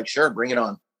charge you," they're like, "Sure, bring it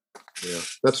on." Yeah,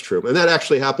 that's true, and that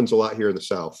actually happens a lot here in the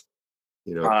South.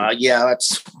 Yeah,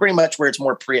 that's pretty much where it's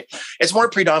more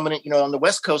predominant. On the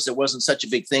West Coast, it wasn't such a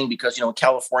big thing because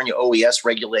California OES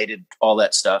regulated all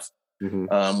that stuff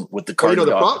with the CARTA.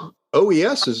 The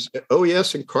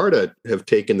OES and CARTA have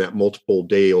taken that multiple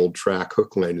day old track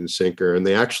hook, line, and sinker, and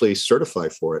they actually certify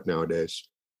for it nowadays.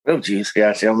 Oh, geez,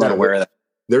 yeah, see, I'm not aware of that.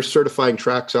 They're certifying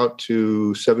tracks out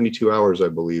to 72 hours, I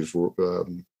believe,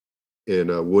 in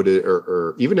a wooded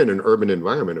or even in an urban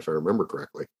environment, if I remember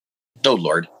correctly. Oh,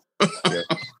 Lord.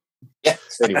 Yeah.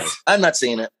 Anyway, I'm not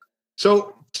seeing it.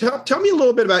 So tell me a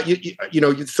little bit about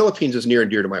the Philippines is near and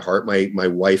dear to my heart. My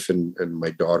wife and my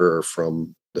daughter are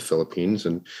from the Philippines,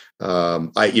 and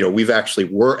we've actually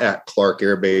were at Clark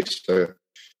Air Base a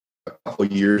couple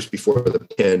of years before the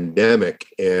pandemic,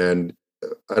 and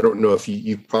I don't know if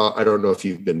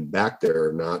you've been back there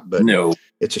or not, but no,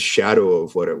 it's a shadow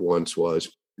of what it once was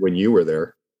when you were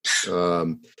there.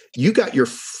 You got your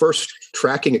first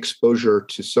tracking exposure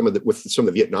to some of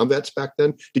the Vietnam vets back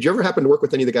then. Did you ever happen to work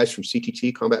with any of the guys from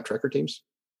CTT, Combat Tracker Teams?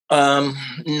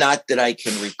 Not that I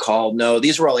can recall. No,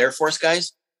 these were all Air Force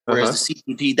guys. Whereas the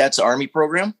CTT, that's an Army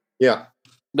program. Yeah,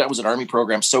 that was an Army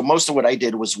program. So most of what I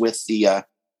did was with the.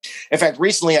 In fact,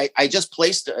 recently I just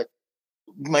placed.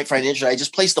 You might find it interesting. I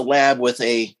just placed a lab with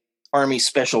a Army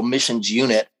Special Missions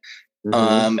unit,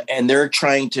 and they're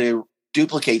trying to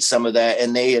duplicate some of that.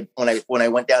 And they had when I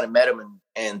went down and met them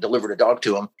and delivered a dog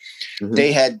to them,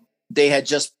 they had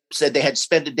just said they had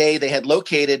spent a day. They had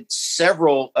located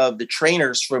several of the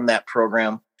trainers from that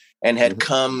program and had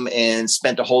come and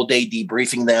spent a whole day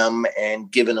debriefing them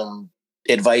and giving them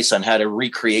advice on how to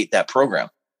recreate that program.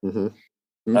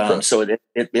 So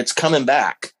it's coming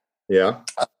back. Yeah.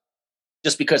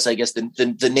 Just because I guess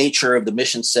the nature of the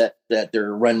mission set that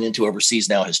they're running into overseas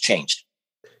now has changed.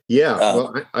 Yeah,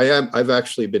 well, I've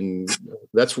actually been.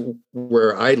 That's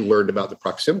where I learned about the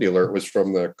proximity alert was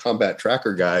from the Combat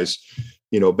Tracker guys.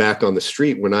 Back on the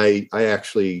street when I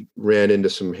actually ran into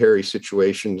some hairy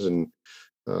situations and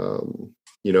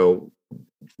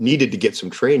needed to get some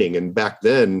training. And back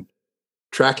then,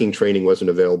 tracking training wasn't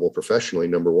available professionally.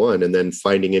 Number one, and then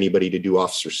finding anybody to do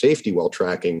officer safety while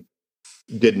tracking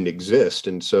didn't exist.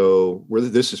 And so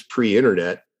this is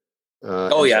pre-internet.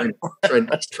 Trying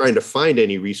to find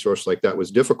any resource like that was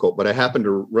difficult, but I happened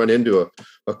to run into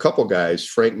a couple guys,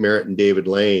 Frank Merritt and David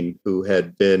Lane, who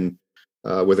had been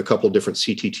with a couple different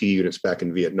CTT units back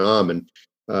in Vietnam. And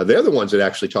they're the ones that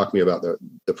actually talked to me about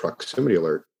the proximity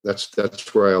alert.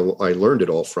 That's where I learned it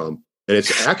all from. And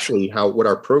it's actually what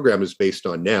our program is based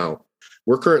on now.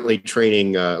 We're currently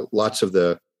training lots of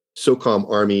the SOCOM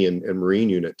Army and Marine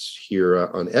units here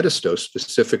on Edisto,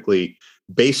 specifically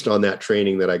based on that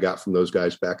training that I got from those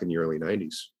guys back in the early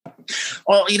 90s.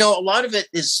 Well, a lot of it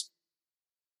is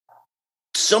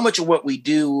so much of what we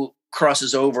do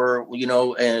crosses over,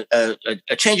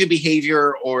 a change of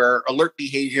behavior or alert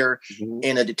behavior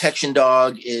in a detection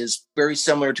dog is very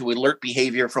similar to alert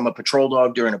behavior from a patrol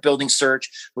dog during a building search,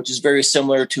 which is very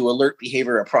similar to alert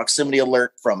behavior, a proximity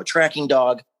alert from a tracking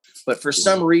dog. But for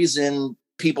some reason,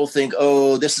 people think,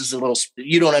 oh, this is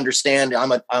you don't understand.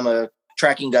 I'm a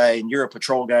tracking guy and you're a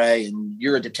patrol guy and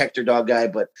you're a detector dog guy,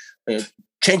 but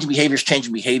changing behavior is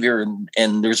changing behavior.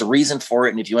 And there's a reason for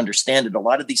it. And if you understand it, a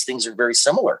lot of these things are very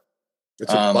similar.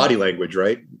 It's body language,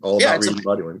 right? All about reading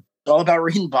body language. It's all about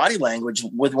reading body language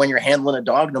when you're handling a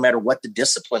dog, no matter what the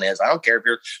discipline is. I don't care if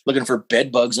you're looking for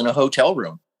bed bugs in a hotel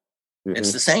room.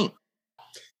 It's the same.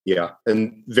 Yeah.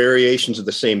 And variations of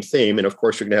the same theme. And of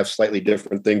course, you're going to have slightly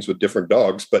different things with different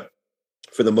dogs. But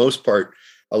for the most part,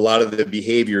 a lot of the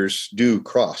behaviors do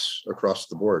cross across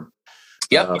the board.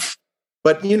 Yeah.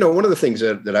 But, one of the things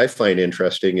that I find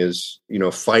interesting is,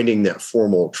 finding that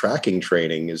formal tracking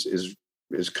training is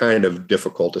kind of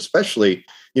difficult, especially,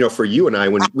 for you and I,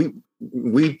 when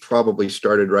we probably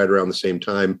started right around the same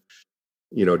time,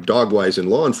 dog wise in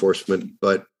law enforcement.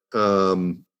 But,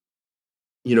 I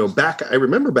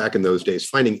remember back in those days,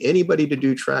 finding anybody to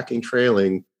do tracking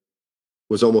trailing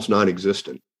was almost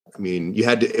non-existent. I mean,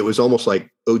 it was almost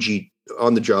like OG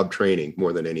on the job training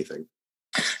more than anything.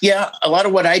 Yeah, a lot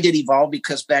of what I did evolved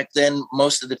because back then,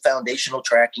 most of the foundational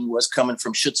tracking was coming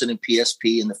from Schutzen and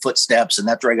PSP and the footsteps. And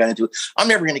that's where I got into it. I'm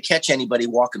never going to catch anybody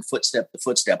walking footstep to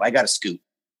footstep. I got to scoot.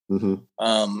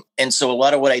 And so a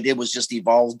lot of what I did was just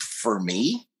evolved for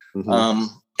me. And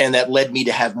that led me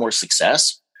to have more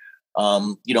success.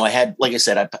 I had, like I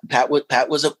said, Pat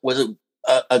was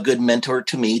a good mentor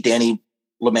to me. Danny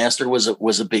LeMaster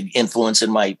was a big influence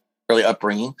in my early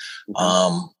upbringing.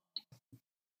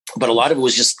 But a lot of it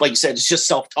was just, like you said, it's just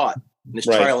self-taught. And it's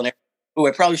trial and error. Oh,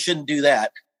 I probably shouldn't do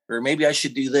that. Or maybe I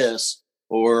should do this.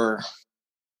 And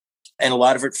a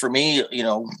lot of it for me,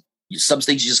 some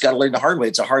things you just got to learn the hard way.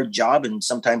 It's a hard job and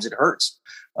sometimes it hurts.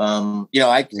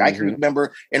 I can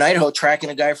remember in Idaho tracking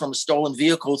a guy from a stolen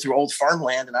vehicle through old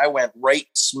farmland. And I went right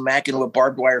smack into a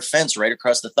barbed wire fence right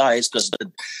across the thighs because the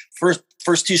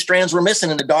first two strands were missing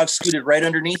and the dog scooted right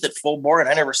underneath it full bore. And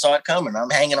I never saw it coming. I'm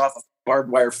hanging off a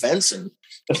barbed wire fence and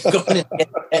going and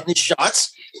getting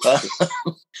shots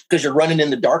because you're running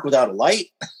in the dark without a light.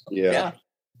 Yeah.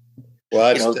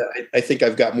 Well, I think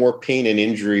I've got more pain and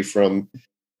injury from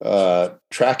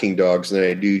tracking dogs than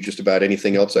I do just about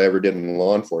anything else I ever did in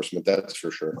law enforcement. That's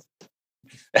for sure.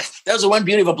 That was the one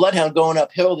beauty of a bloodhound going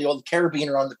uphill. The old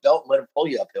carabiner on the belt and let him pull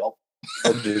you uphill.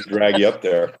 I'll just drag you up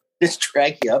there. Just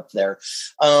drag you up there.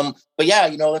 But yeah,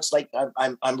 it's like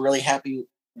I'm really happy.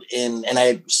 And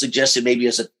I suggested maybe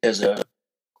as a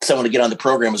someone to get on the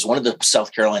program as one of the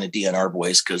South Carolina DNR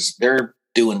boys, because they're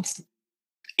doing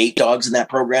 8 dogs in that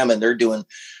program and they're doing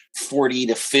 40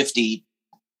 to 50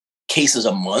 cases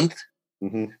a month,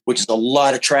 which is a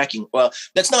lot of tracking. Well,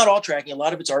 that's not all tracking. A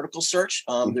lot of it's article search.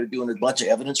 They're doing a bunch of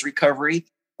evidence recovery,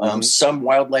 some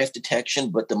wildlife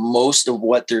detection, but the most of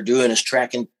what they're doing is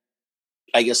tracking,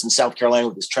 I guess, in South Carolina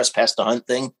with this trespass to hunt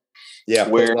thing. Yeah.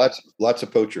 Where lots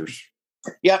of poachers.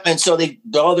 Yeah, and so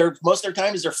most of their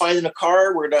time is they're finding a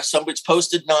car where somebody's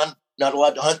posted not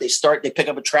allowed to hunt. They pick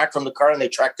up a track from the car and they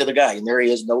track to the guy, and there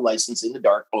he is, no license in the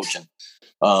dark ocean.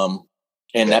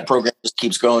 That program just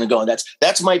keeps growing and going.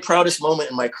 That's my proudest moment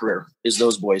in my career is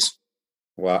those boys.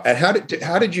 Wow! And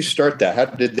how did you start that? How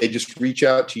did they just reach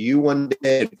out to you one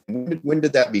day? When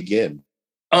did that begin?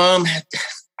 I'm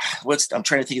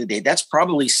trying to think of the date. That's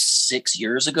probably 6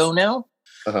 years ago now.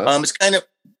 It's kind of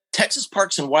Texas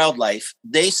Parks and Wildlife.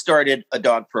 They started a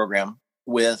dog program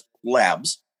with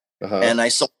labs, and I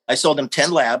sold them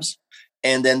 10 labs,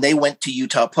 and then they went to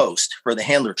Utah Post for the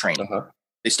handler training.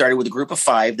 They started with a group of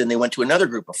 5, then they went to another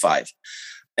group of 5,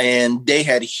 and they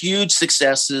had huge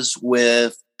successes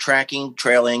with tracking,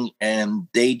 trailing, and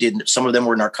some of them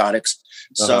were narcotics,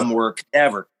 some were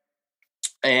cadaver.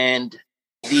 And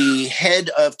the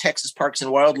head of Texas Parks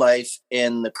and Wildlife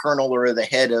and the colonel or the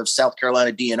head of South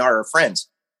Carolina DNR are friends.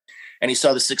 And he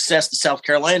saw the success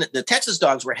the Texas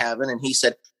dogs were having. And he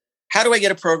said, how do I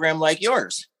get a program like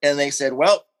yours? And they said,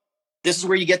 well, this is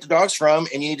where you get the dogs from,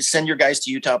 and you need to send your guys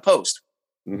to Utah Post.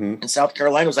 And South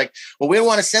Carolina was like, well, we don't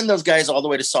want to send those guys all the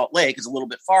way to Salt Lake. It's a little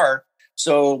bit far.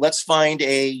 So let's find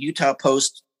a Utah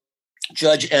Post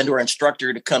judge and or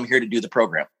instructor to come here to do the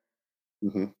program.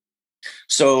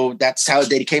 So that's how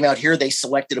they came out here. They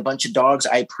selected a bunch of dogs.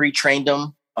 I pre-trained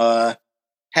them, had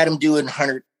them doing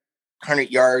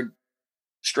 100-yard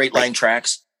straight line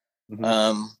tracks.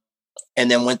 Mm-hmm. And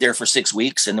then went there for 6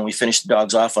 weeks. And then we finished the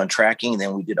dogs off on tracking. And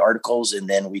then we did articles, and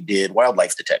then we did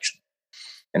wildlife detection.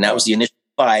 And that was the initial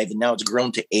 5. And now it's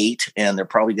grown to 8. And they're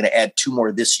probably going to add 2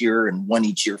 more this year and 1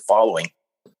 each year following.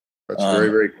 That's very,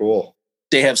 very cool.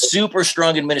 They have super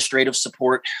strong administrative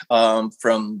support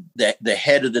from the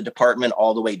head of the department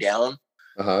all the way down.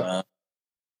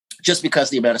 Just because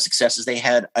of the amount of successes they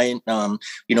had.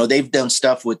 They've done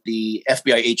stuff with the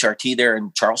FBI HRT there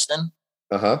in Charleston.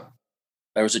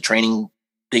 There was a training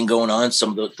thing going on.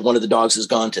 One of the dogs has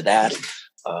gone to that.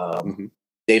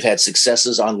 They've had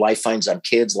successes on life finds on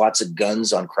kids, lots of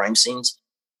guns on crime scenes.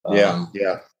 Yeah,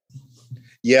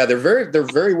 they're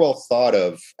very well thought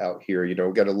of out here. You know,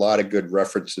 we've got a lot of good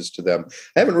references to them.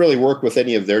 I haven't really worked with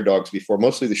any of their dogs before,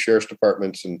 mostly the sheriff's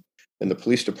departments and the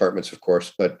police departments, of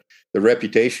course. But the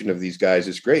reputation of these guys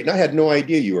is great. And I had no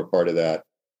idea you were part of that.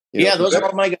 Those are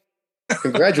all my guys.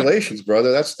 Congratulations,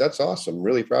 brother. That's awesome.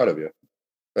 Really proud of you.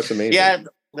 That's amazing. Yeah,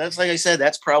 that's like I said,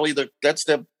 that's probably that's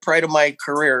the pride of my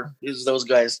career is those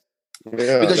guys.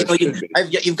 Yeah, because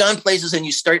you've gone places and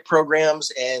you start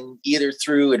programs, and either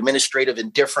through administrative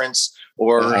indifference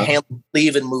or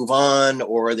leave and move on,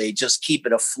 or they just keep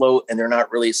it afloat and they're not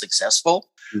really successful.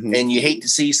 And you hate to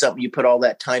see something you put all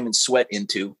that time and sweat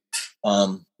into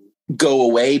go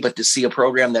away, but to see a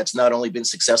program that's not only been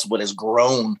successful but has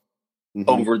grown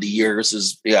over the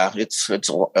years I'm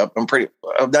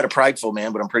not a prideful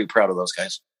man, but I'm pretty proud of those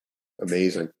guys.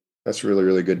 Amazing. That's really,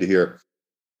 really good to hear.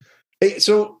 Hey,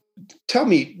 so tell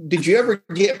me, did you ever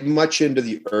get much into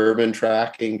the urban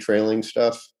tracking, trailing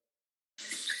stuff?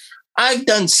 I've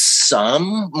done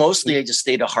some. Mostly I just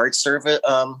stayed a hard surface.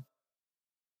 I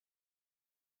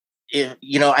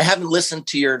haven't listened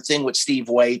to your thing with Steve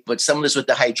White, but some of this with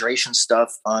the hydration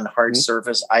stuff on hard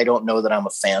surface, I don't know that I'm a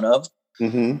fan of.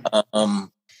 In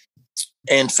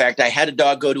fact, I had a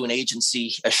dog go to an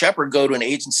agency, a shepherd go to an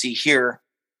agency here.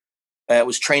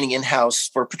 Was training in-house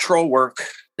for patrol work.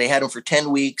 They had him for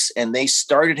 10 weeks, and they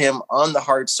started him on the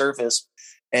hard surface,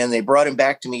 and they brought him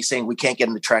back to me saying, we can't get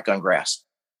him to track on grass.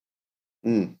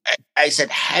 I said,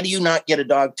 how do you not get a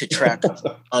dog to track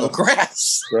on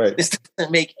grass? Right. This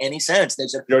doesn't make any sense. They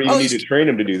said, you don't even need to train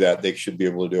them to do that. They should be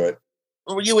able to do it.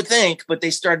 Well, you would think, but they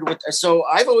started with, so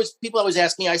people always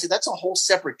ask me, I said, that's a whole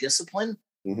separate discipline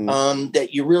that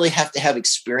you really have to have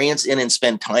experience in and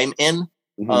spend time in.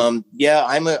 I'm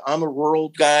a rural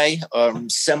guy,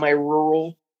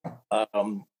 semi-rural.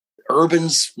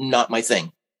 Urban's not my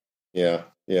thing. Yeah.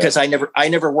 Because I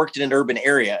never worked in an urban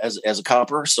area as a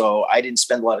copper, so I didn't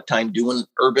spend a lot of time doing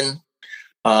urban.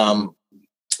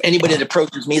 Anybody that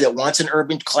approaches me that wants an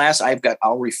urban class,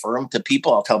 I'll refer them to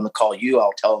people. I'll tell them to call you.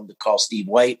 I'll tell them to call Steve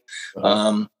White.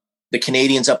 The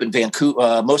Canadians up in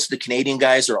Vancouver, most of the Canadian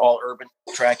guys are all urban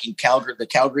tracking. Calgary, the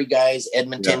Calgary guys,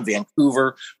 Edmonton,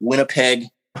 Vancouver, Winnipeg,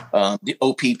 the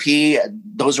OPP.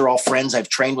 Those are all friends. I've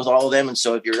trained with all of them. And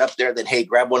so if you're up there, then, hey,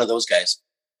 grab one of those guys.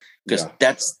 Because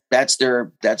that's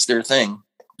their thing.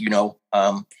 The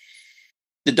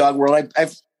dog world,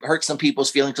 I've hurt some people's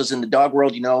feelings because in the dog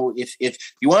world, if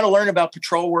you want to learn about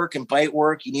patrol work and bite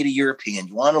work, you need a European.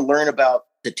 You want to learn about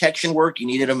detection work, you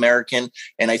need an American.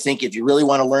 And I think if you really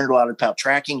want to learn a lot about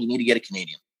tracking, you need to get a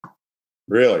Canadian.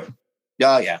 Really?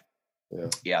 Oh, yeah.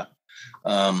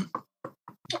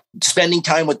 Spending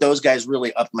time with those guys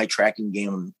really upped my tracking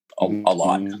game a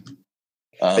lot.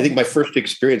 I think my first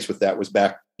experience with that was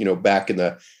back in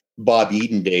the Bob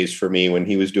Eden days for me, when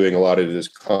he was doing a lot of his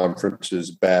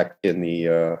conferences back in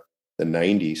the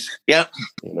 90s. Yeah.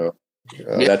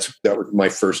 That was my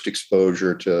first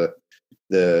exposure to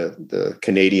the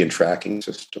Canadian tracking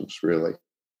systems, really.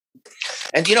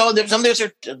 And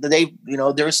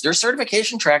their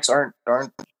certification tracks aren't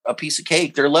a piece of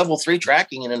cake. Their level 3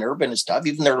 tracking in an urban is tough.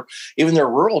 Even their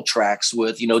rural tracks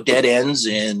with dead ends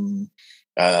and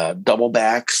double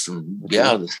backs, and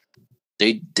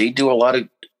they do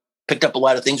picked up a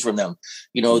lot of things from them.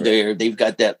 They've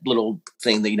got that little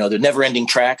thing that the never ending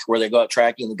track where they go out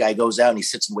tracking, and the guy goes out and he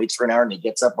sits and waits for an hour, and he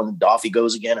gets up and off he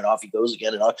goes again, and off he goes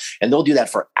again, and they'll do that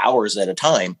for hours at a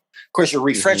time. Of course, you're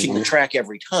refreshing the track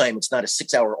every time. It's not a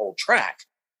 6-hour-old track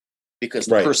because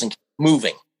the person keeps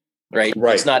moving. Right.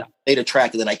 It's not I made a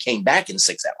track and then I came back in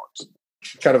 6 hours.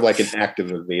 Kind of like an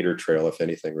active evader trail, if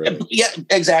anything, really. Yeah,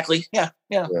 exactly. Yeah.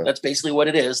 That's basically what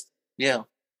it is. Yeah.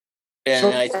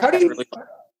 And so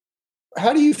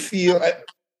how do you feel?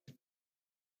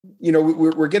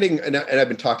 We're getting, and I've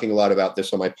been talking a lot about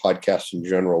this on my podcast in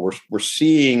general. We're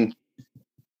seeing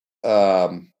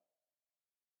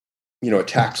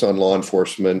attacks on law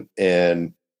enforcement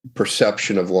and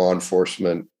perception of law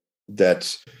enforcement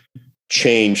that's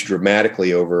changed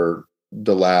dramatically over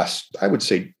the last, I would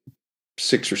say,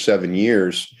 6 or 7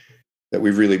 years that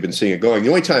we've really been seeing it going. The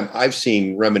only time I've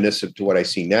seen reminiscent to what I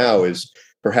see now is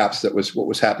perhaps that was what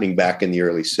was happening back in the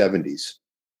early 70s.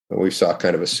 We saw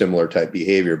kind of a similar type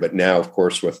behavior, but now, of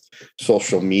course, with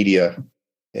social media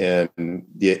and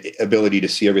the ability to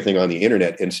see everything on the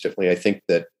internet instantly, I think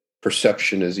that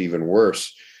perception is even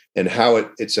worse, and how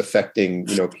it's affecting,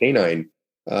 canine.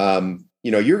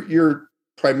 You're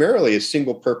primarily a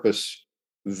single purpose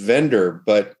vendor,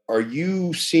 but are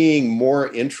you seeing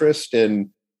more interest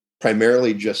in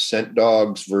primarily just scent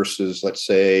dogs versus, let's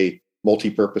say,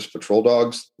 multi-purpose patrol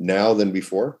dogs now than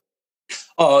before?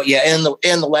 Oh yeah. In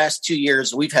the last 2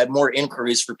 years, we've had more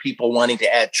inquiries for people wanting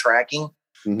to add tracking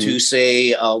to,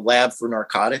 say, a lab for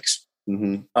narcotics.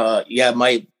 We've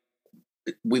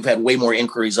had way more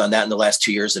inquiries on that in the last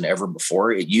 2 years than ever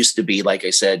before. It used to be, like I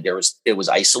said, it was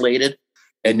isolated,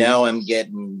 and now I'm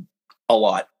getting a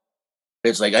lot.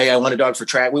 It's like, hey, I want a dog for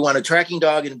track. We want a tracking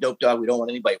dog and a dope dog. We don't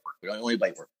want any bite work. We don't want any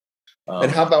bite work.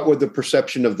 And how about with the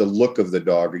perception of the look of the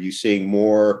dog? Are you seeing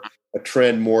a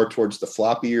trend more towards the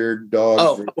floppy-eared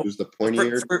dog versus the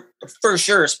pointy-eared? For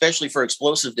sure, especially for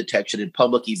explosive detection in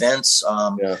public events.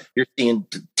 You're seeing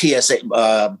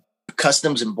TSA,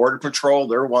 Customs and Border Patrol.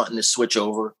 They're wanting to switch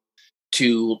over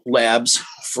to labs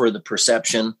for the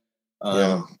perception.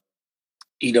 The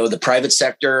private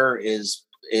sector is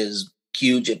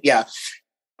huge. Yeah.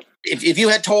 If you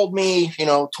had told me,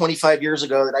 25 years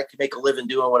ago that I could make a living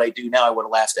doing what I do now, I would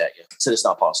have laughed at you. Said it's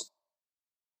not possible.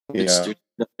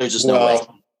 There's just no way.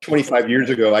 25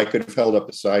 years ago, I could have held up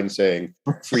a sign saying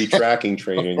free tracking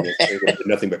training. It would be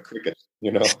nothing but crickets,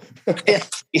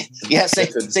 Yeah.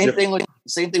 Same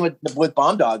thing with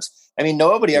bomb dogs. I mean,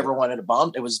 nobody ever wanted a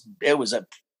bomb. It was a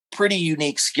pretty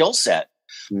unique skill set.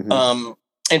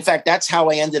 In fact, that's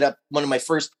how I ended up. One of my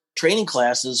first training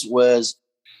classes was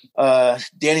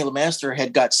Danny LeMaster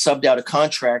had got subbed out a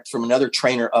contract from another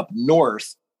trainer up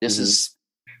north. This is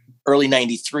early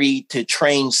 93 to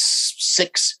train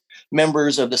 6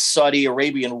 members of the Saudi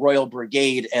Arabian Royal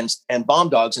Brigade and bomb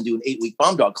dogs and do an 8-week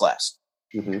bomb dog class.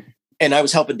 And I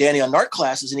was helping Danny on NARC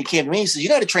classes, and he came to me and says, "You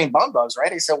know how to train bomb dogs,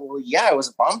 right?" I said, "Well, yeah, I was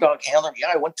a bomb dog handler.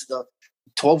 Yeah, I went to the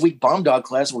 12-week bomb dog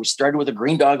class where we started with a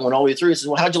green dog and went all the way through." He says,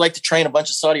 "Well, how'd you like to train a bunch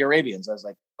of Saudi Arabians?" I was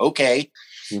like, "Okay."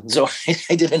 So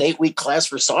I did an 8-week class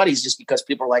for Saudis just because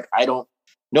people were like,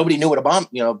 nobody knew what a bomb,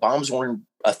 bombs weren't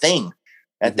a thing.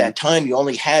 At that time, you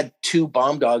only had 2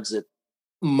 bomb dogs at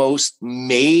most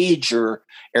major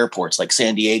airports like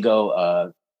San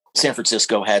Diego, San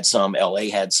Francisco had some, LA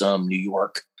had some, New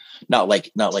York, not like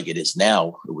it is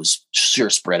now. It was sure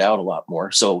spread out a lot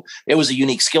more. So it was a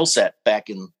unique skill set back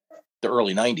in the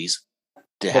early 90s.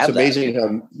 It's amazing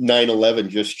how 9/11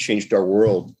 just changed our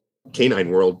world, canine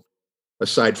world,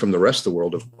 aside from the rest of the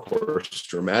world, of course,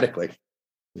 dramatically.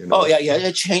 Oh yeah,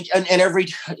 it changed, and every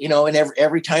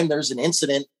time there's an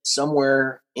incident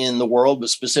somewhere in the world,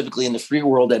 but specifically in the free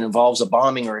world that involves a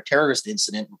bombing or a terrorist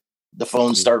incident, the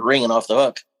phones start ringing off the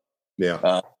hook.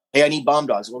 Yeah. Hey, I need bomb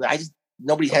dogs. Well,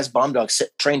 nobody has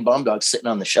trained bomb dogs sitting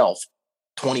on the shelf,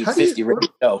 2050 ready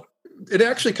to go. It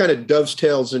actually kind of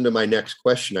dovetails into my next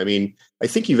question. I mean, I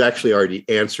think you've actually already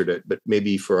answered it, but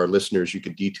maybe for our listeners, you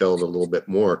could detail it a little bit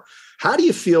more. How do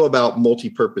you feel about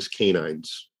multi-purpose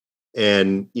canines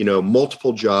and,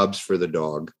 multiple jobs for the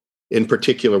dog, in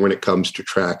particular when it comes to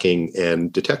tracking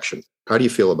and detection? How do you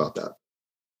feel about that?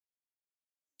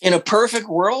 In a perfect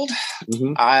world,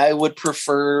 I would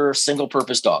prefer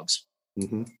single-purpose dogs.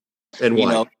 And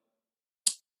why?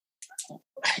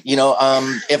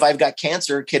 If I've got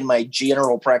cancer, can my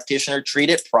general practitioner treat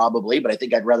it? Probably, but I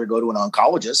think I'd rather go to an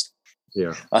oncologist.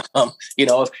 Yeah.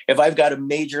 If I've got a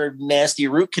major nasty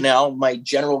root canal, my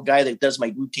general guy that does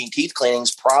my routine teeth cleaning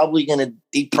is probably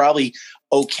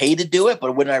okay to do it,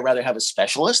 but wouldn't I rather have a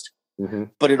specialist?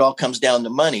 But it all comes down to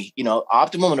money.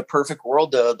 Optimum in a perfect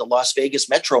world, the Las Vegas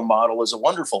Metro model is a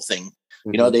wonderful thing.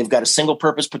 They've got a single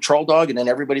purpose patrol dog, and then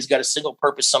everybody's got a single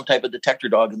purpose, some type of detector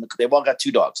dog, and they've all got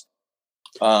 2 dogs.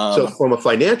 So from a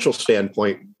financial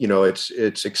standpoint,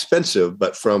 it's expensive,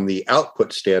 but from the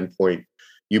output standpoint,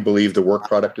 you believe the work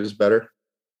product is better?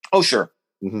 Oh, sure.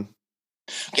 Can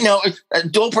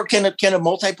a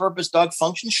multi-purpose dog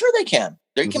function? Sure, they can.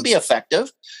 They can be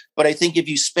effective, but I think if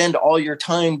you spend all your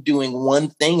time doing one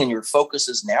thing and your focus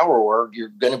is narrower, you're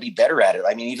going to be better at it.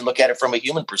 I mean, you can look at it from a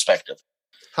human perspective.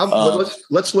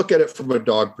 Let's look at it from a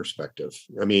dog perspective.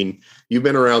 I mean, you've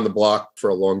been around the block for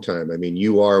a long time. I mean,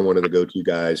 you are one of the go-to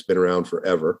guys, been around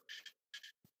forever.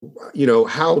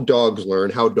 How dogs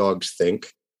learn, how dogs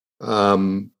think.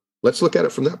 let's look at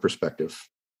it from that perspective.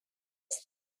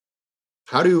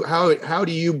 How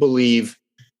do you believe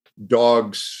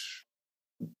dogs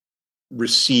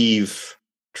receive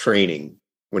training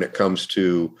when it comes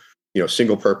to,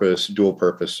 single purpose, dual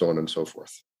purpose, so on and so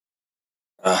forth?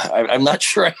 I'm not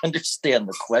sure I understand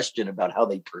the question about how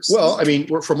they perceive. Well, I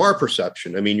mean, from our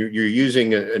perception, I mean, you're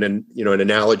using an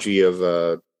analogy of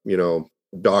a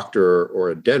doctor or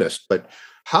a dentist, but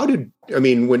how do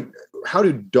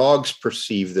dogs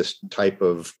perceive this type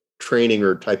of training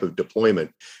or type of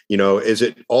deployment? Is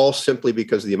it all simply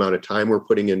because of the amount of time we're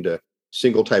putting into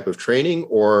single type of training,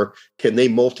 or can they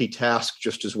multitask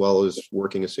just as well as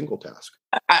working a single task?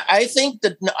 I think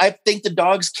the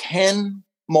dogs can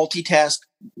multitask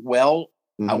well.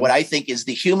 Mm-hmm. What I think is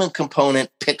the human component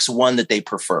picks one that they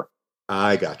prefer.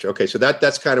 I got you. Okay, so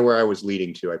that's kind of where I was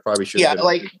leading to. I probably should have been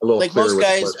a little clearer most with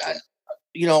guys.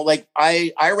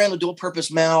 I ran a dual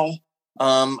purpose Mal.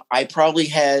 I probably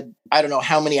had, I don't know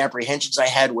how many apprehensions I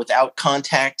had without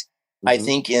contact. Mm-hmm. I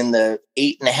think in the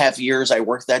 8.5 years I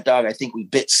worked that dog, I think we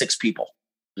bit 6 people.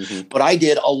 Mm-hmm. But I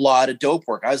did a lot of dope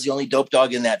work. I was the only dope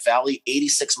dog in that valley,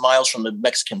 86 miles from the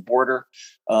Mexican border.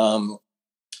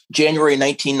 January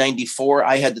 1994,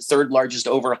 I had the 3rd largest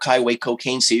over-highway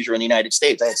cocaine seizure in the United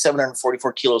States. I had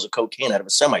 744 kilos of cocaine out of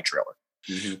a semi-trailer.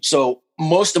 Mm-hmm. So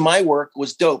most of my work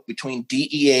was dope between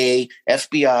DEA,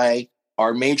 FBI,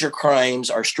 our major crimes,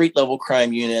 our street level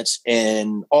crime units,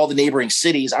 and all the neighboring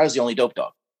cities. I was the only dope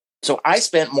dog. So I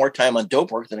spent more time on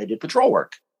dope work than I did patrol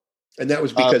work. And that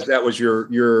was because that was your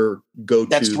go-to.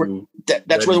 That's where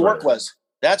the work was.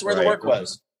 That's where the work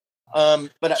was.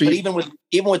 But even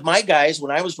with my guys,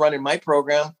 when I was running my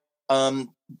program,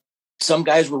 some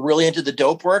guys were really into the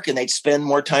dope work and they'd spend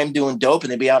more time doing dope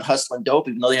and they'd be out hustling dope,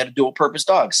 even though they had a dual purpose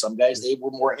dog. Some guys, they were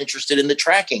more interested in the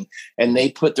tracking and they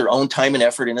put their own time and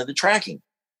effort into the tracking.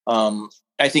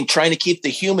 I think trying to keep the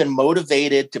human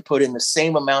motivated to put in the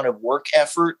same amount of work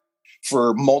effort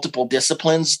for multiple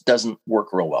disciplines doesn't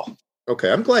work real well.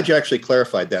 Okay. I'm glad you actually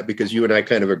clarified that, because you and I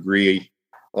kind of agree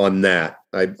on that.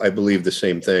 I believe the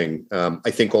same thing. I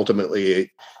think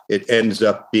ultimately it ends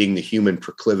up being the human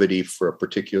proclivity for a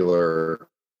particular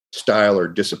style or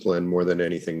discipline more than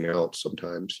anything else.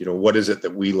 Sometimes, what is it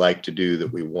that we like to do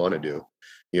that we want to do?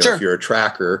 Sure. If you're a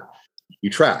tracker, you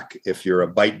track. If you're a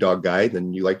bite dog guy,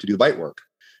 then you like to do bite work.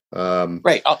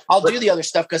 Right. I'll do the other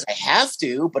stuff because I have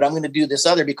to, but I'm going to do this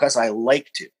other because I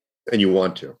like to. And you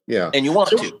want to. Yeah. And you want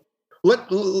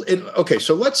to.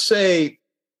 So let's say,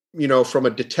 from a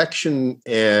detection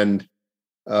and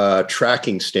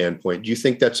tracking standpoint, do you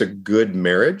think that's a good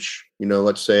marriage?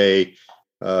 Let's say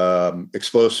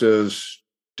explosives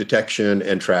detection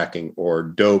and tracking, or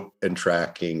dope and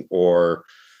tracking, or,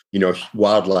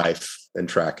 wildlife and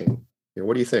tracking.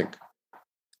 What do you think?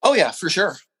 Oh yeah, for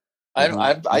sure.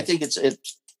 Mm-hmm. I think it's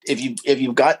if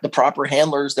you've got the proper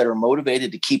handlers that are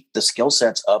motivated to keep the skill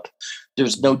sets up,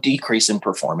 there's no decrease in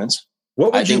performance.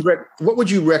 What would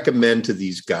you recommend to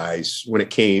these guys when it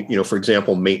came, for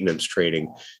example, maintenance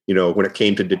training, when it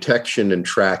came to detection and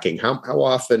tracking? How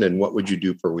often and what would you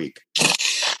do per week?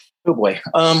 Oh boy.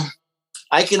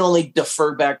 I can only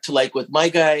defer back to, like, with my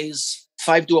guys,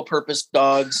 5 dual purpose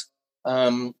dogs.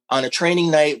 On a training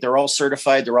night, they're all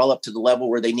certified. They're all up to the level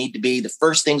where they need to be. The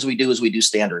first things we do is we do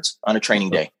standards on a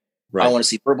training day. Right. I want to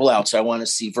see verbal outs. I want to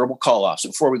see verbal call-offs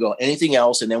before we go anything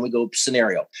else. And then we go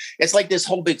scenario. It's like this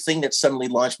whole big thing that suddenly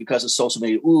launched because of social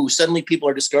media. Ooh, suddenly people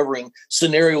are discovering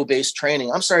scenario-based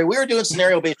training. I'm sorry, we were doing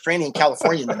scenario-based training in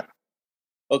California.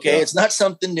 Okay, yeah. It's not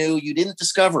something new. You didn't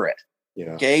discover it.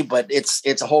 Yeah. Okay, but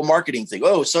it's a whole marketing thing.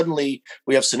 Oh, suddenly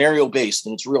we have scenario-based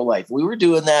and it's real life. We were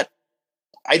doing that.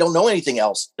 I don't know anything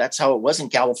else. That's how it was in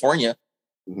California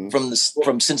since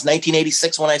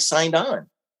 1986 when I signed on.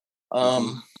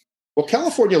 Well,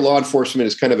 California law enforcement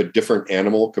is kind of a different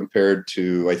animal compared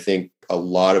to, I think, a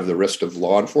lot of the rest of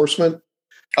law enforcement.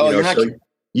 Oh, you're not kidding.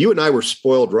 You and I were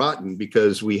spoiled rotten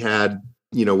because we had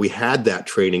that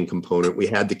training component. We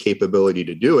had the capability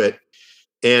to do it.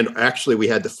 And actually, we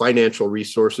had the financial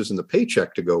resources and the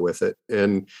paycheck to go with it.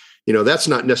 And, that's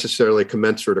not necessarily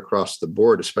commensurate across the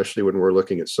board, especially when we're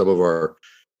looking at some of our,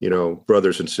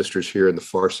 brothers and sisters here in the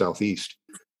far Southeast.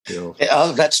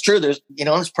 That's true. There's,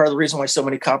 it's part of the reason why so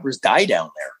many coppers die down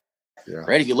there. Yeah.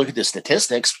 Right. If you look at the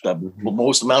statistics, the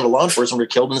most amount of law enforcement are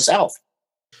killed in the South.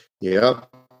 Yeah.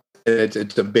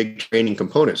 It's a big training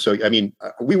component. So,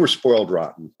 we were spoiled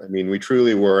rotten. We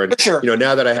truly were. And, sure.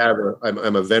 Now that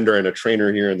I'm a vendor and a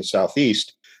trainer here in the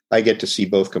Southeast, I get to see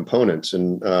both components.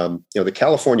 And, the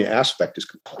California aspect is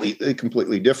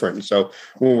completely different. And so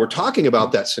when we're talking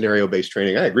about that scenario-based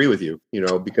training, I agree with you,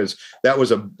 because that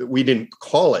was we didn't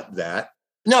call it that.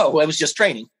 No, it was just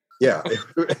training. Yeah,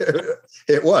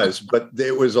 it was, but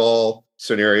it was all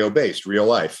scenario based, real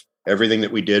life. Everything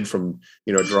that we did from,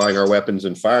 drawing our weapons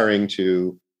and firing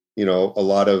to, a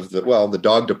lot of the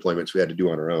dog deployments we had to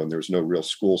do on our own. There was no real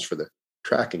schools for the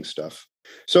tracking stuff.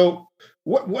 So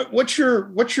what's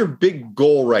your big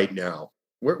goal right now?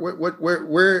 What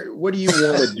do you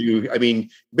want to do? I mean,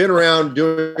 been around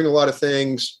doing a lot of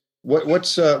things.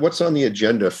 What's on the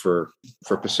agenda for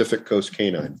Pacific Coast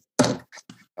Canine?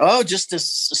 Oh, just to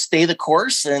stay the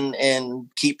course and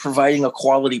keep providing a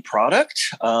quality product.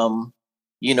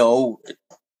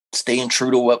 Staying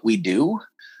true to what we do.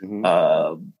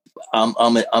 Mm-hmm.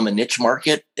 I'm a niche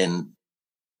market, and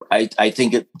I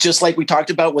think it, just like we talked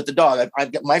about with the dog,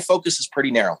 I've got, my focus is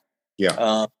pretty narrow.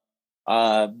 Yeah.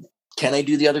 Can I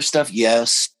do the other stuff?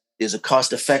 Yes. Is it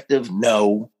cost effective?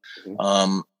 No.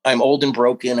 Mm-hmm. I'm old and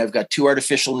broken. I've got 2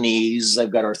 artificial knees.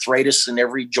 I've got arthritis in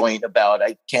every joint about.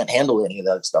 I can't handle any of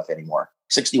that stuff anymore.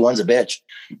 61's a bitch.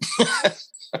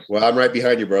 Well, I'm right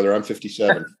behind you, brother. I'm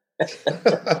 57.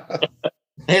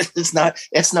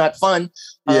 It's not fun.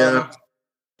 Yeah.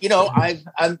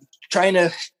 I'm trying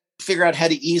to figure out how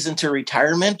to ease into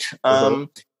retirement. My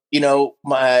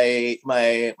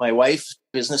wife,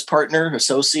 business partner,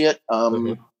 associate,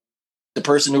 the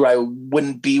person who I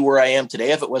wouldn't be where I am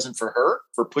today if it wasn't for her,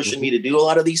 for pushing me to do a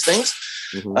lot of these things.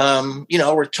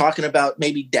 We're talking about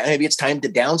maybe it's time to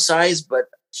downsize, but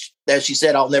as she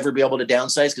said, I'll never be able to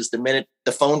downsize because the minute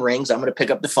the phone rings, I'm going to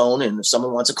pick up the phone, and if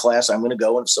someone wants a class, I'm going to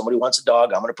go. And if somebody wants a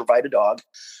dog, I'm going to provide a dog.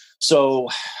 So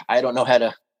I don't know how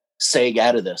to sag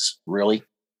out of this, really.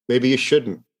 Maybe you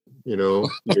shouldn't.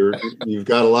 You've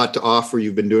got a lot to offer.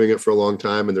 You've been doing it for a long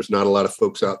time, and there's not a lot of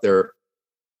folks out there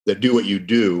that do what you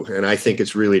do. And I think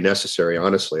it's really necessary.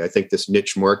 Honestly, I think this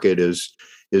niche market is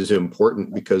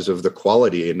important because of the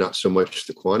quality and not so much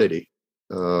the quantity.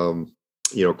 In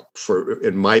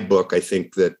my book, I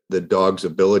think that the dog's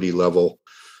ability level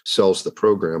sells the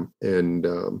program. And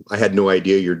I had no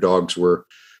idea your dogs were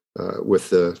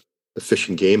with the Fish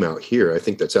and Game out here. I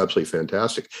think that's absolutely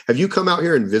fantastic. Have you come out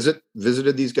here and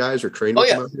visited these guys or trained with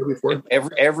them out here before?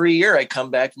 Every year I come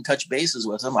back and touch bases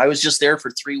with them. I was just there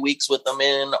for 3 weeks with them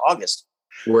in August.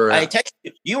 I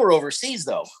texted you were overseas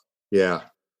though. Yeah.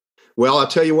 Well, I'll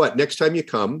tell you what, next time you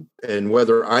come, and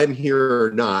whether I'm here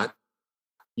or not,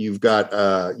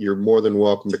 you're more than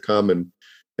welcome to come and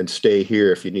stay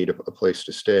here if you need a place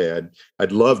to stay.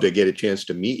 I'd love to get a chance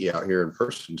to meet you out here in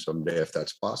person someday if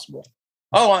that's possible.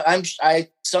 Oh, I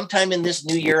sometime in this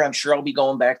new year, I'm sure I'll be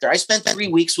going back there. I spent 3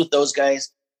 weeks with those guys,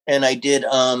 and I did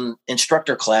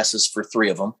instructor classes for 4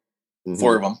 of them,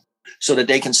 so that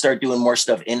they can start doing more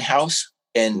stuff in-house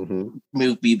and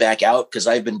move me back out, because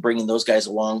I've been bringing those guys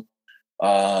along,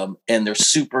 and they're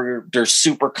super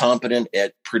competent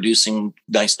at producing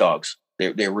nice dogs.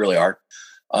 They really are.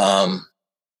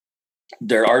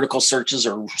 Their article searches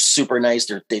are super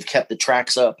nice. They've kept the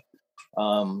tracks up.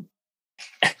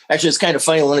 Actually, it's kind of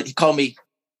funny when he called me,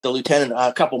 the lieutenant,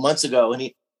 a couple months ago,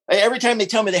 and every time they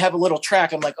tell me they have a little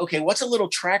track, I'm like, okay, what's a little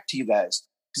track to you guys?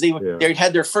 Because they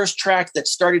had their first track that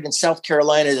started in South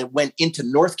Carolina that went into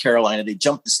North Carolina. They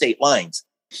jumped the state lines,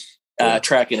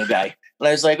 tracking a guy. And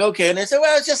I was like, okay. And they said,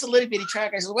 well, it's just a little bitty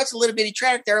track. I said, what's a little bitty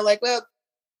track? They're like, well,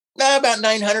 about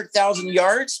 900,000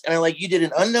 yards. And I'm like, you did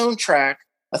an unknown track,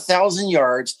 1,000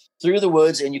 yards through the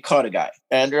woods, and you caught a guy.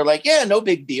 And they're like, yeah, no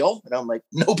big deal. And I'm like,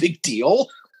 no big deal.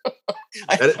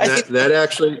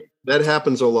 That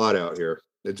happens a lot out here.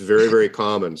 It's very, very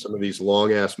common. Some of these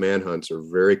long ass manhunts are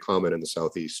very common in the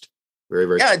Southeast. Very,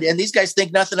 very common. And these guys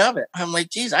think nothing of it. I'm like,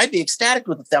 geez, I'd be ecstatic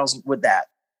with 1,000 with that.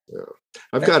 Yeah.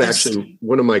 I've got actually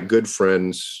one of my good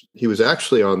friends. He was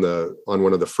actually on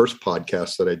one of the first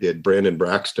podcasts that I did, Brandon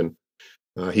Braxton.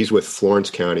 He's with Florence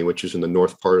County, which is in the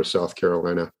north part of South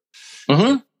Carolina.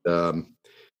 The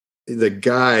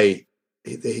guy,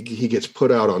 he gets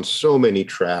put out on so many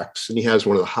tracks, and he has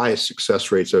one of the highest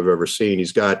success rates I've ever seen.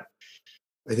 He's got,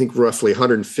 I think, roughly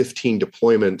 115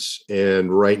 deployments,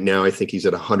 and right now I think he's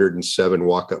at 107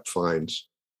 walk-up finds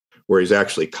where he's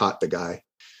actually caught the guy.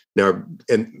 Now,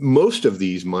 and most of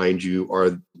these, mind you,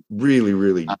 are really,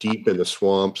 really deep in the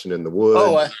swamps and in the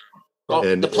woods.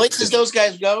 And the places those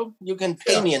guys go, you can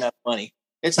pay me enough money.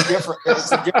 It's different.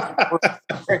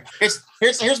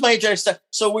 Here's my agenda.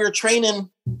 So we were training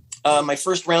my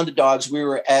first round of dogs. We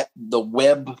were at the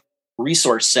Webb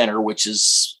Resource Center, which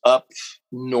is up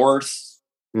north,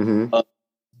 up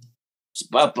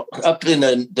in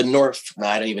the north.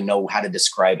 I don't even know how to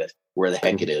describe it. Where the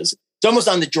heck it is? It's almost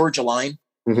on the Georgia line.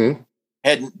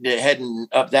 Heading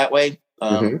up that way.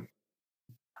 Trying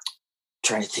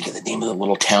to think of the name of the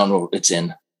little town it's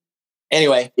in.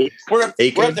 Anyway, we're up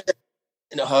there,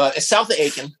 south of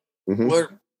Aiken. We're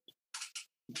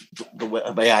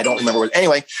I don't remember what.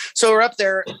 Anyway, so we're up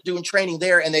there doing training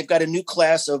there, and they've got a new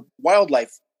class of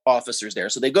wildlife officers there.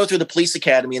 So they go through the police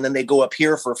academy, and then they go up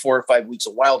here for 4 or 5 weeks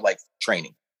of wildlife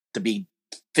training to be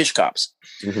fish cops.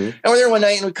 Mm-hmm. And we're there one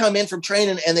night, and we come in from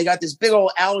training, and they got this big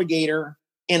old alligator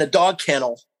in a dog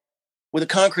kennel with a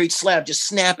concrete slab just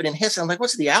snapping and hissing. I'm like,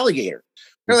 what's the alligator?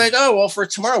 They're like, oh, well, for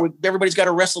tomorrow, everybody's got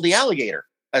to wrestle the alligator.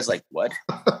 I was like, what?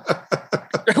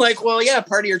 They're like, well, yeah,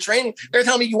 part of your training. They're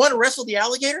telling me, you want to wrestle the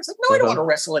alligator? It's like, no, I don't want to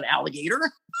wrestle an alligator.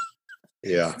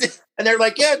 Yeah. And they're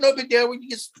like, yeah, no big deal. We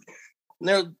just,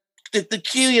 the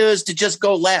cue is to just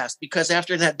go last, because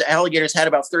after that, the alligator's had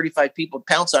about 35 people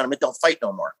pounce on him. It don't fight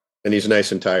no more. And he's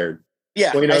nice and tired.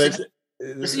 Yeah. Well,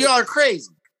 y'all are crazy.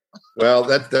 Well,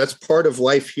 that's part of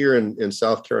life here in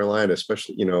South Carolina,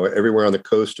 especially, everywhere on the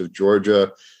coast of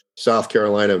Georgia, South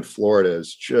Carolina, and Florida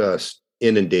is just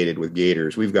inundated with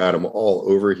gators. We've got them all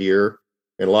over here,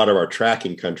 and a lot of our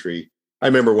tracking country. I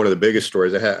remember one of the biggest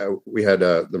stories we had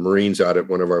the Marines out at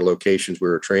one of our locations we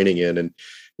were training in, and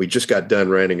we just got done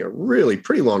running a really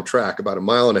pretty long track, about 1.5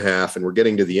 miles, and we're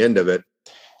getting to the end of it.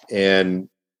 And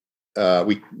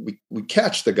we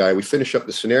catch the guy, we finish up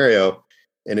the scenario,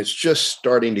 and it's just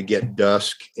starting to get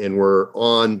dusk, and we're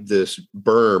on this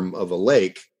berm of a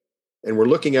lake, and we're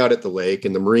looking out at the lake,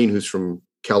 and the Marine, who's from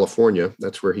California,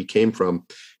 that's where he came from,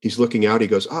 he's looking out, he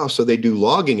goes, oh, so they do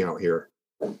logging out here.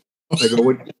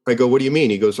 I go, what do you mean?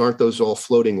 He goes, aren't those all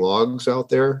floating logs out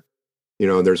there?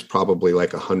 There's probably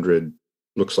like 100,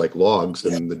 looks like logs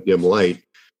in the dim light.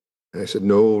 And I said,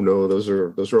 no, those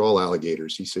are all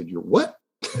alligators. He said, you're what?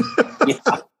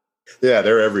 Yeah,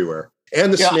 they're everywhere.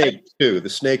 And the snakes too. The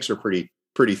snakes are pretty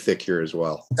thick here as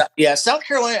well. Yeah, South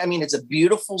Carolina, I mean, it's a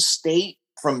beautiful state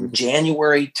from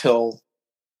January till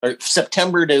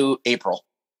September to April.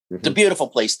 It's a beautiful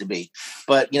place to be.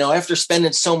 But, after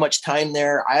spending so much time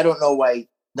there, I don't know why,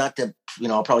 not to,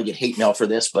 I'll probably get hate mail for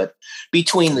this, but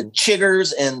between the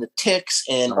chiggers and the ticks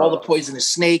and all the poisonous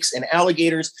snakes and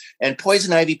alligators and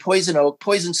poison ivy, poison oak,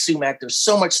 poison sumac, there's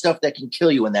so much stuff that can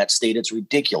kill you in that state. It's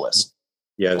ridiculous.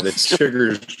 Yeah, the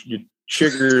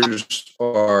chiggers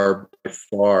are by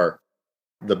far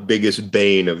the biggest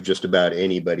bane of just about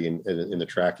anybody in the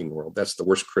tracking world. That's the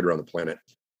worst critter on the planet.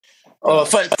 Oh,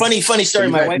 funny story.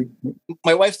 My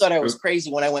wife thought I was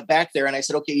crazy when I went back there, and I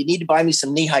said, okay, you need to buy me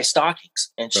some knee-high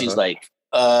stockings. And she's like,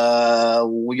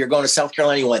 you're going to South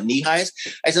Carolina, you want knee-highs?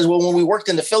 I said, well, when we worked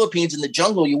in the Philippines in the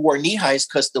jungle, you wore knee-highs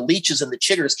because the leeches and the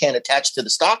chiggers can't attach to the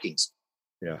stockings.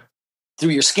 Yeah.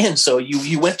 Through your skin. So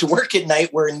you went to work at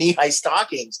night wearing knee-high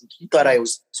stockings. She thought I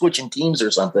was switching teams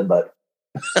or something, but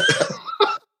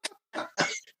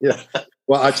yeah.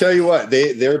 Well, I tell you what,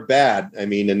 they're bad. I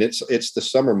mean, and it's the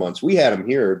summer months. We had them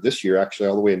here this year, actually,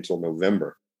 all the way until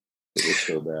November. It was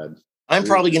so bad. I'm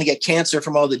probably going to get cancer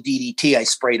from all the DDT I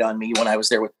sprayed on me when I was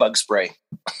there with bug spray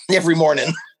every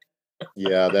morning.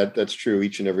 Yeah, that's true.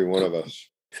 Each and every one of us.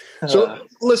 So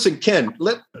listen, Ken,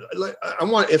 I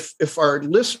want, if our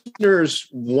listeners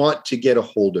want to get a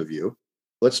hold of you,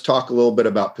 let's talk a little bit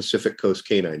about Pacific Coast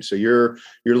Canine. So you're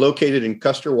located in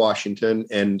Custer, Washington,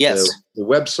 and yes. The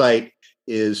website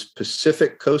is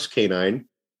Pacific Coast Canine,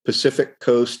 Pacific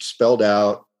Coast spelled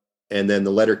out, and then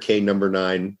the letter K, number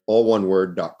 9, all one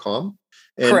word.com.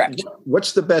 And correct.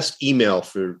 What's the best email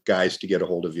for guys to get a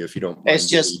hold of you if you don't mind? It's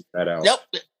just that out. Nope.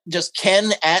 Just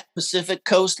Ken at Pacific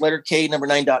Coast, letter K, number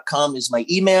 9.com is my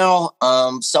email.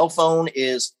 Cell phone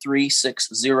is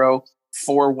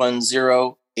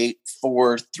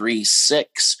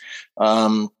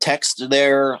 360-410-8436. Text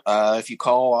there. If you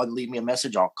call, I'll leave me a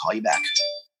message. I'll call you back.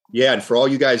 Yeah. And for all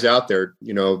you guys out there,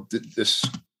 this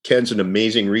Ken's an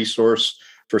amazing resource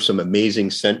for some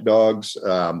amazing scent dogs.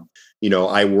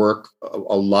 I work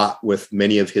a lot with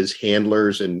many of his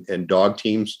handlers and dog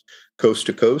teams coast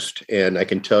to coast. And I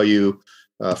can tell you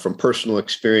from personal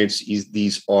experience,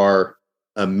 these are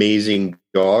amazing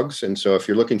dogs. And so if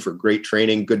you're looking for great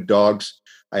training, good dogs,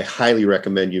 I highly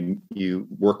recommend you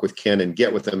work with Ken and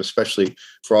get with them, especially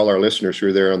for all our listeners who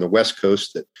are there on the West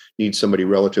Coast that need somebody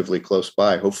relatively close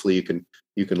by. Hopefully you can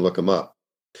look them up.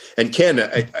 And Ken,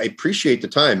 I appreciate the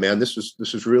time, man. This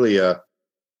was really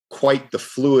quite the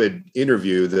fluid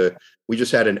interview. We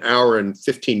just had 1 hour and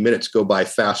 15 minutes go by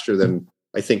faster than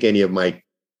I think any of my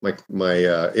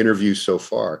interviews so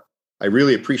far. I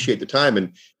really appreciate the time.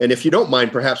 And if you don't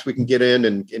mind, perhaps we can get in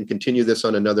and continue this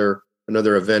on another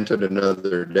event at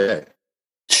another day.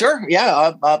 Sure.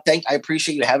 Yeah. I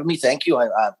appreciate you having me. Thank you.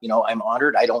 I'm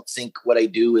honored. I don't think what I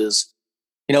do is,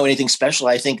 anything special.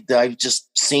 I think that I've just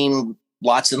seen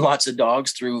lots and lots of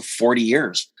dogs through 40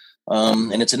 years.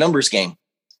 And it's a numbers game.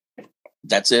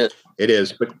 That's it. It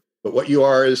is. But what you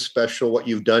are is special. What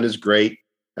you've done is great.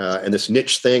 And this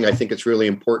niche thing, I think it's really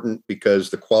important because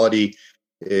the quality,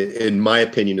 in my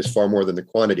opinion, is far more than the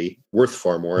quantity, worth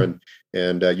far more.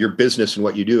 And your business and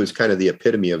what you do is kind of the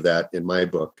epitome of that in my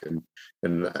book.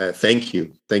 And thank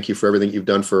you. Thank you for everything you've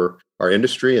done for our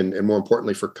industry and more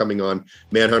importantly, for coming on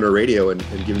Manhunter Radio and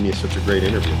giving me such a great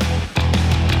interview.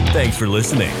 Thanks for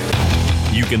listening.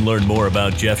 You can learn more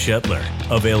about Jeff Shetler,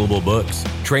 available books,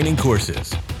 training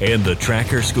courses, and the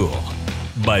Tracker School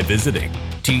by visiting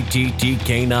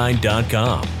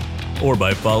tttk9.com or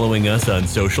by following us on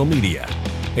social media.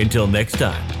 Until next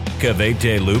time,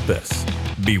 Cavete Lupus.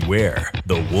 Beware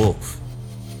the wolf.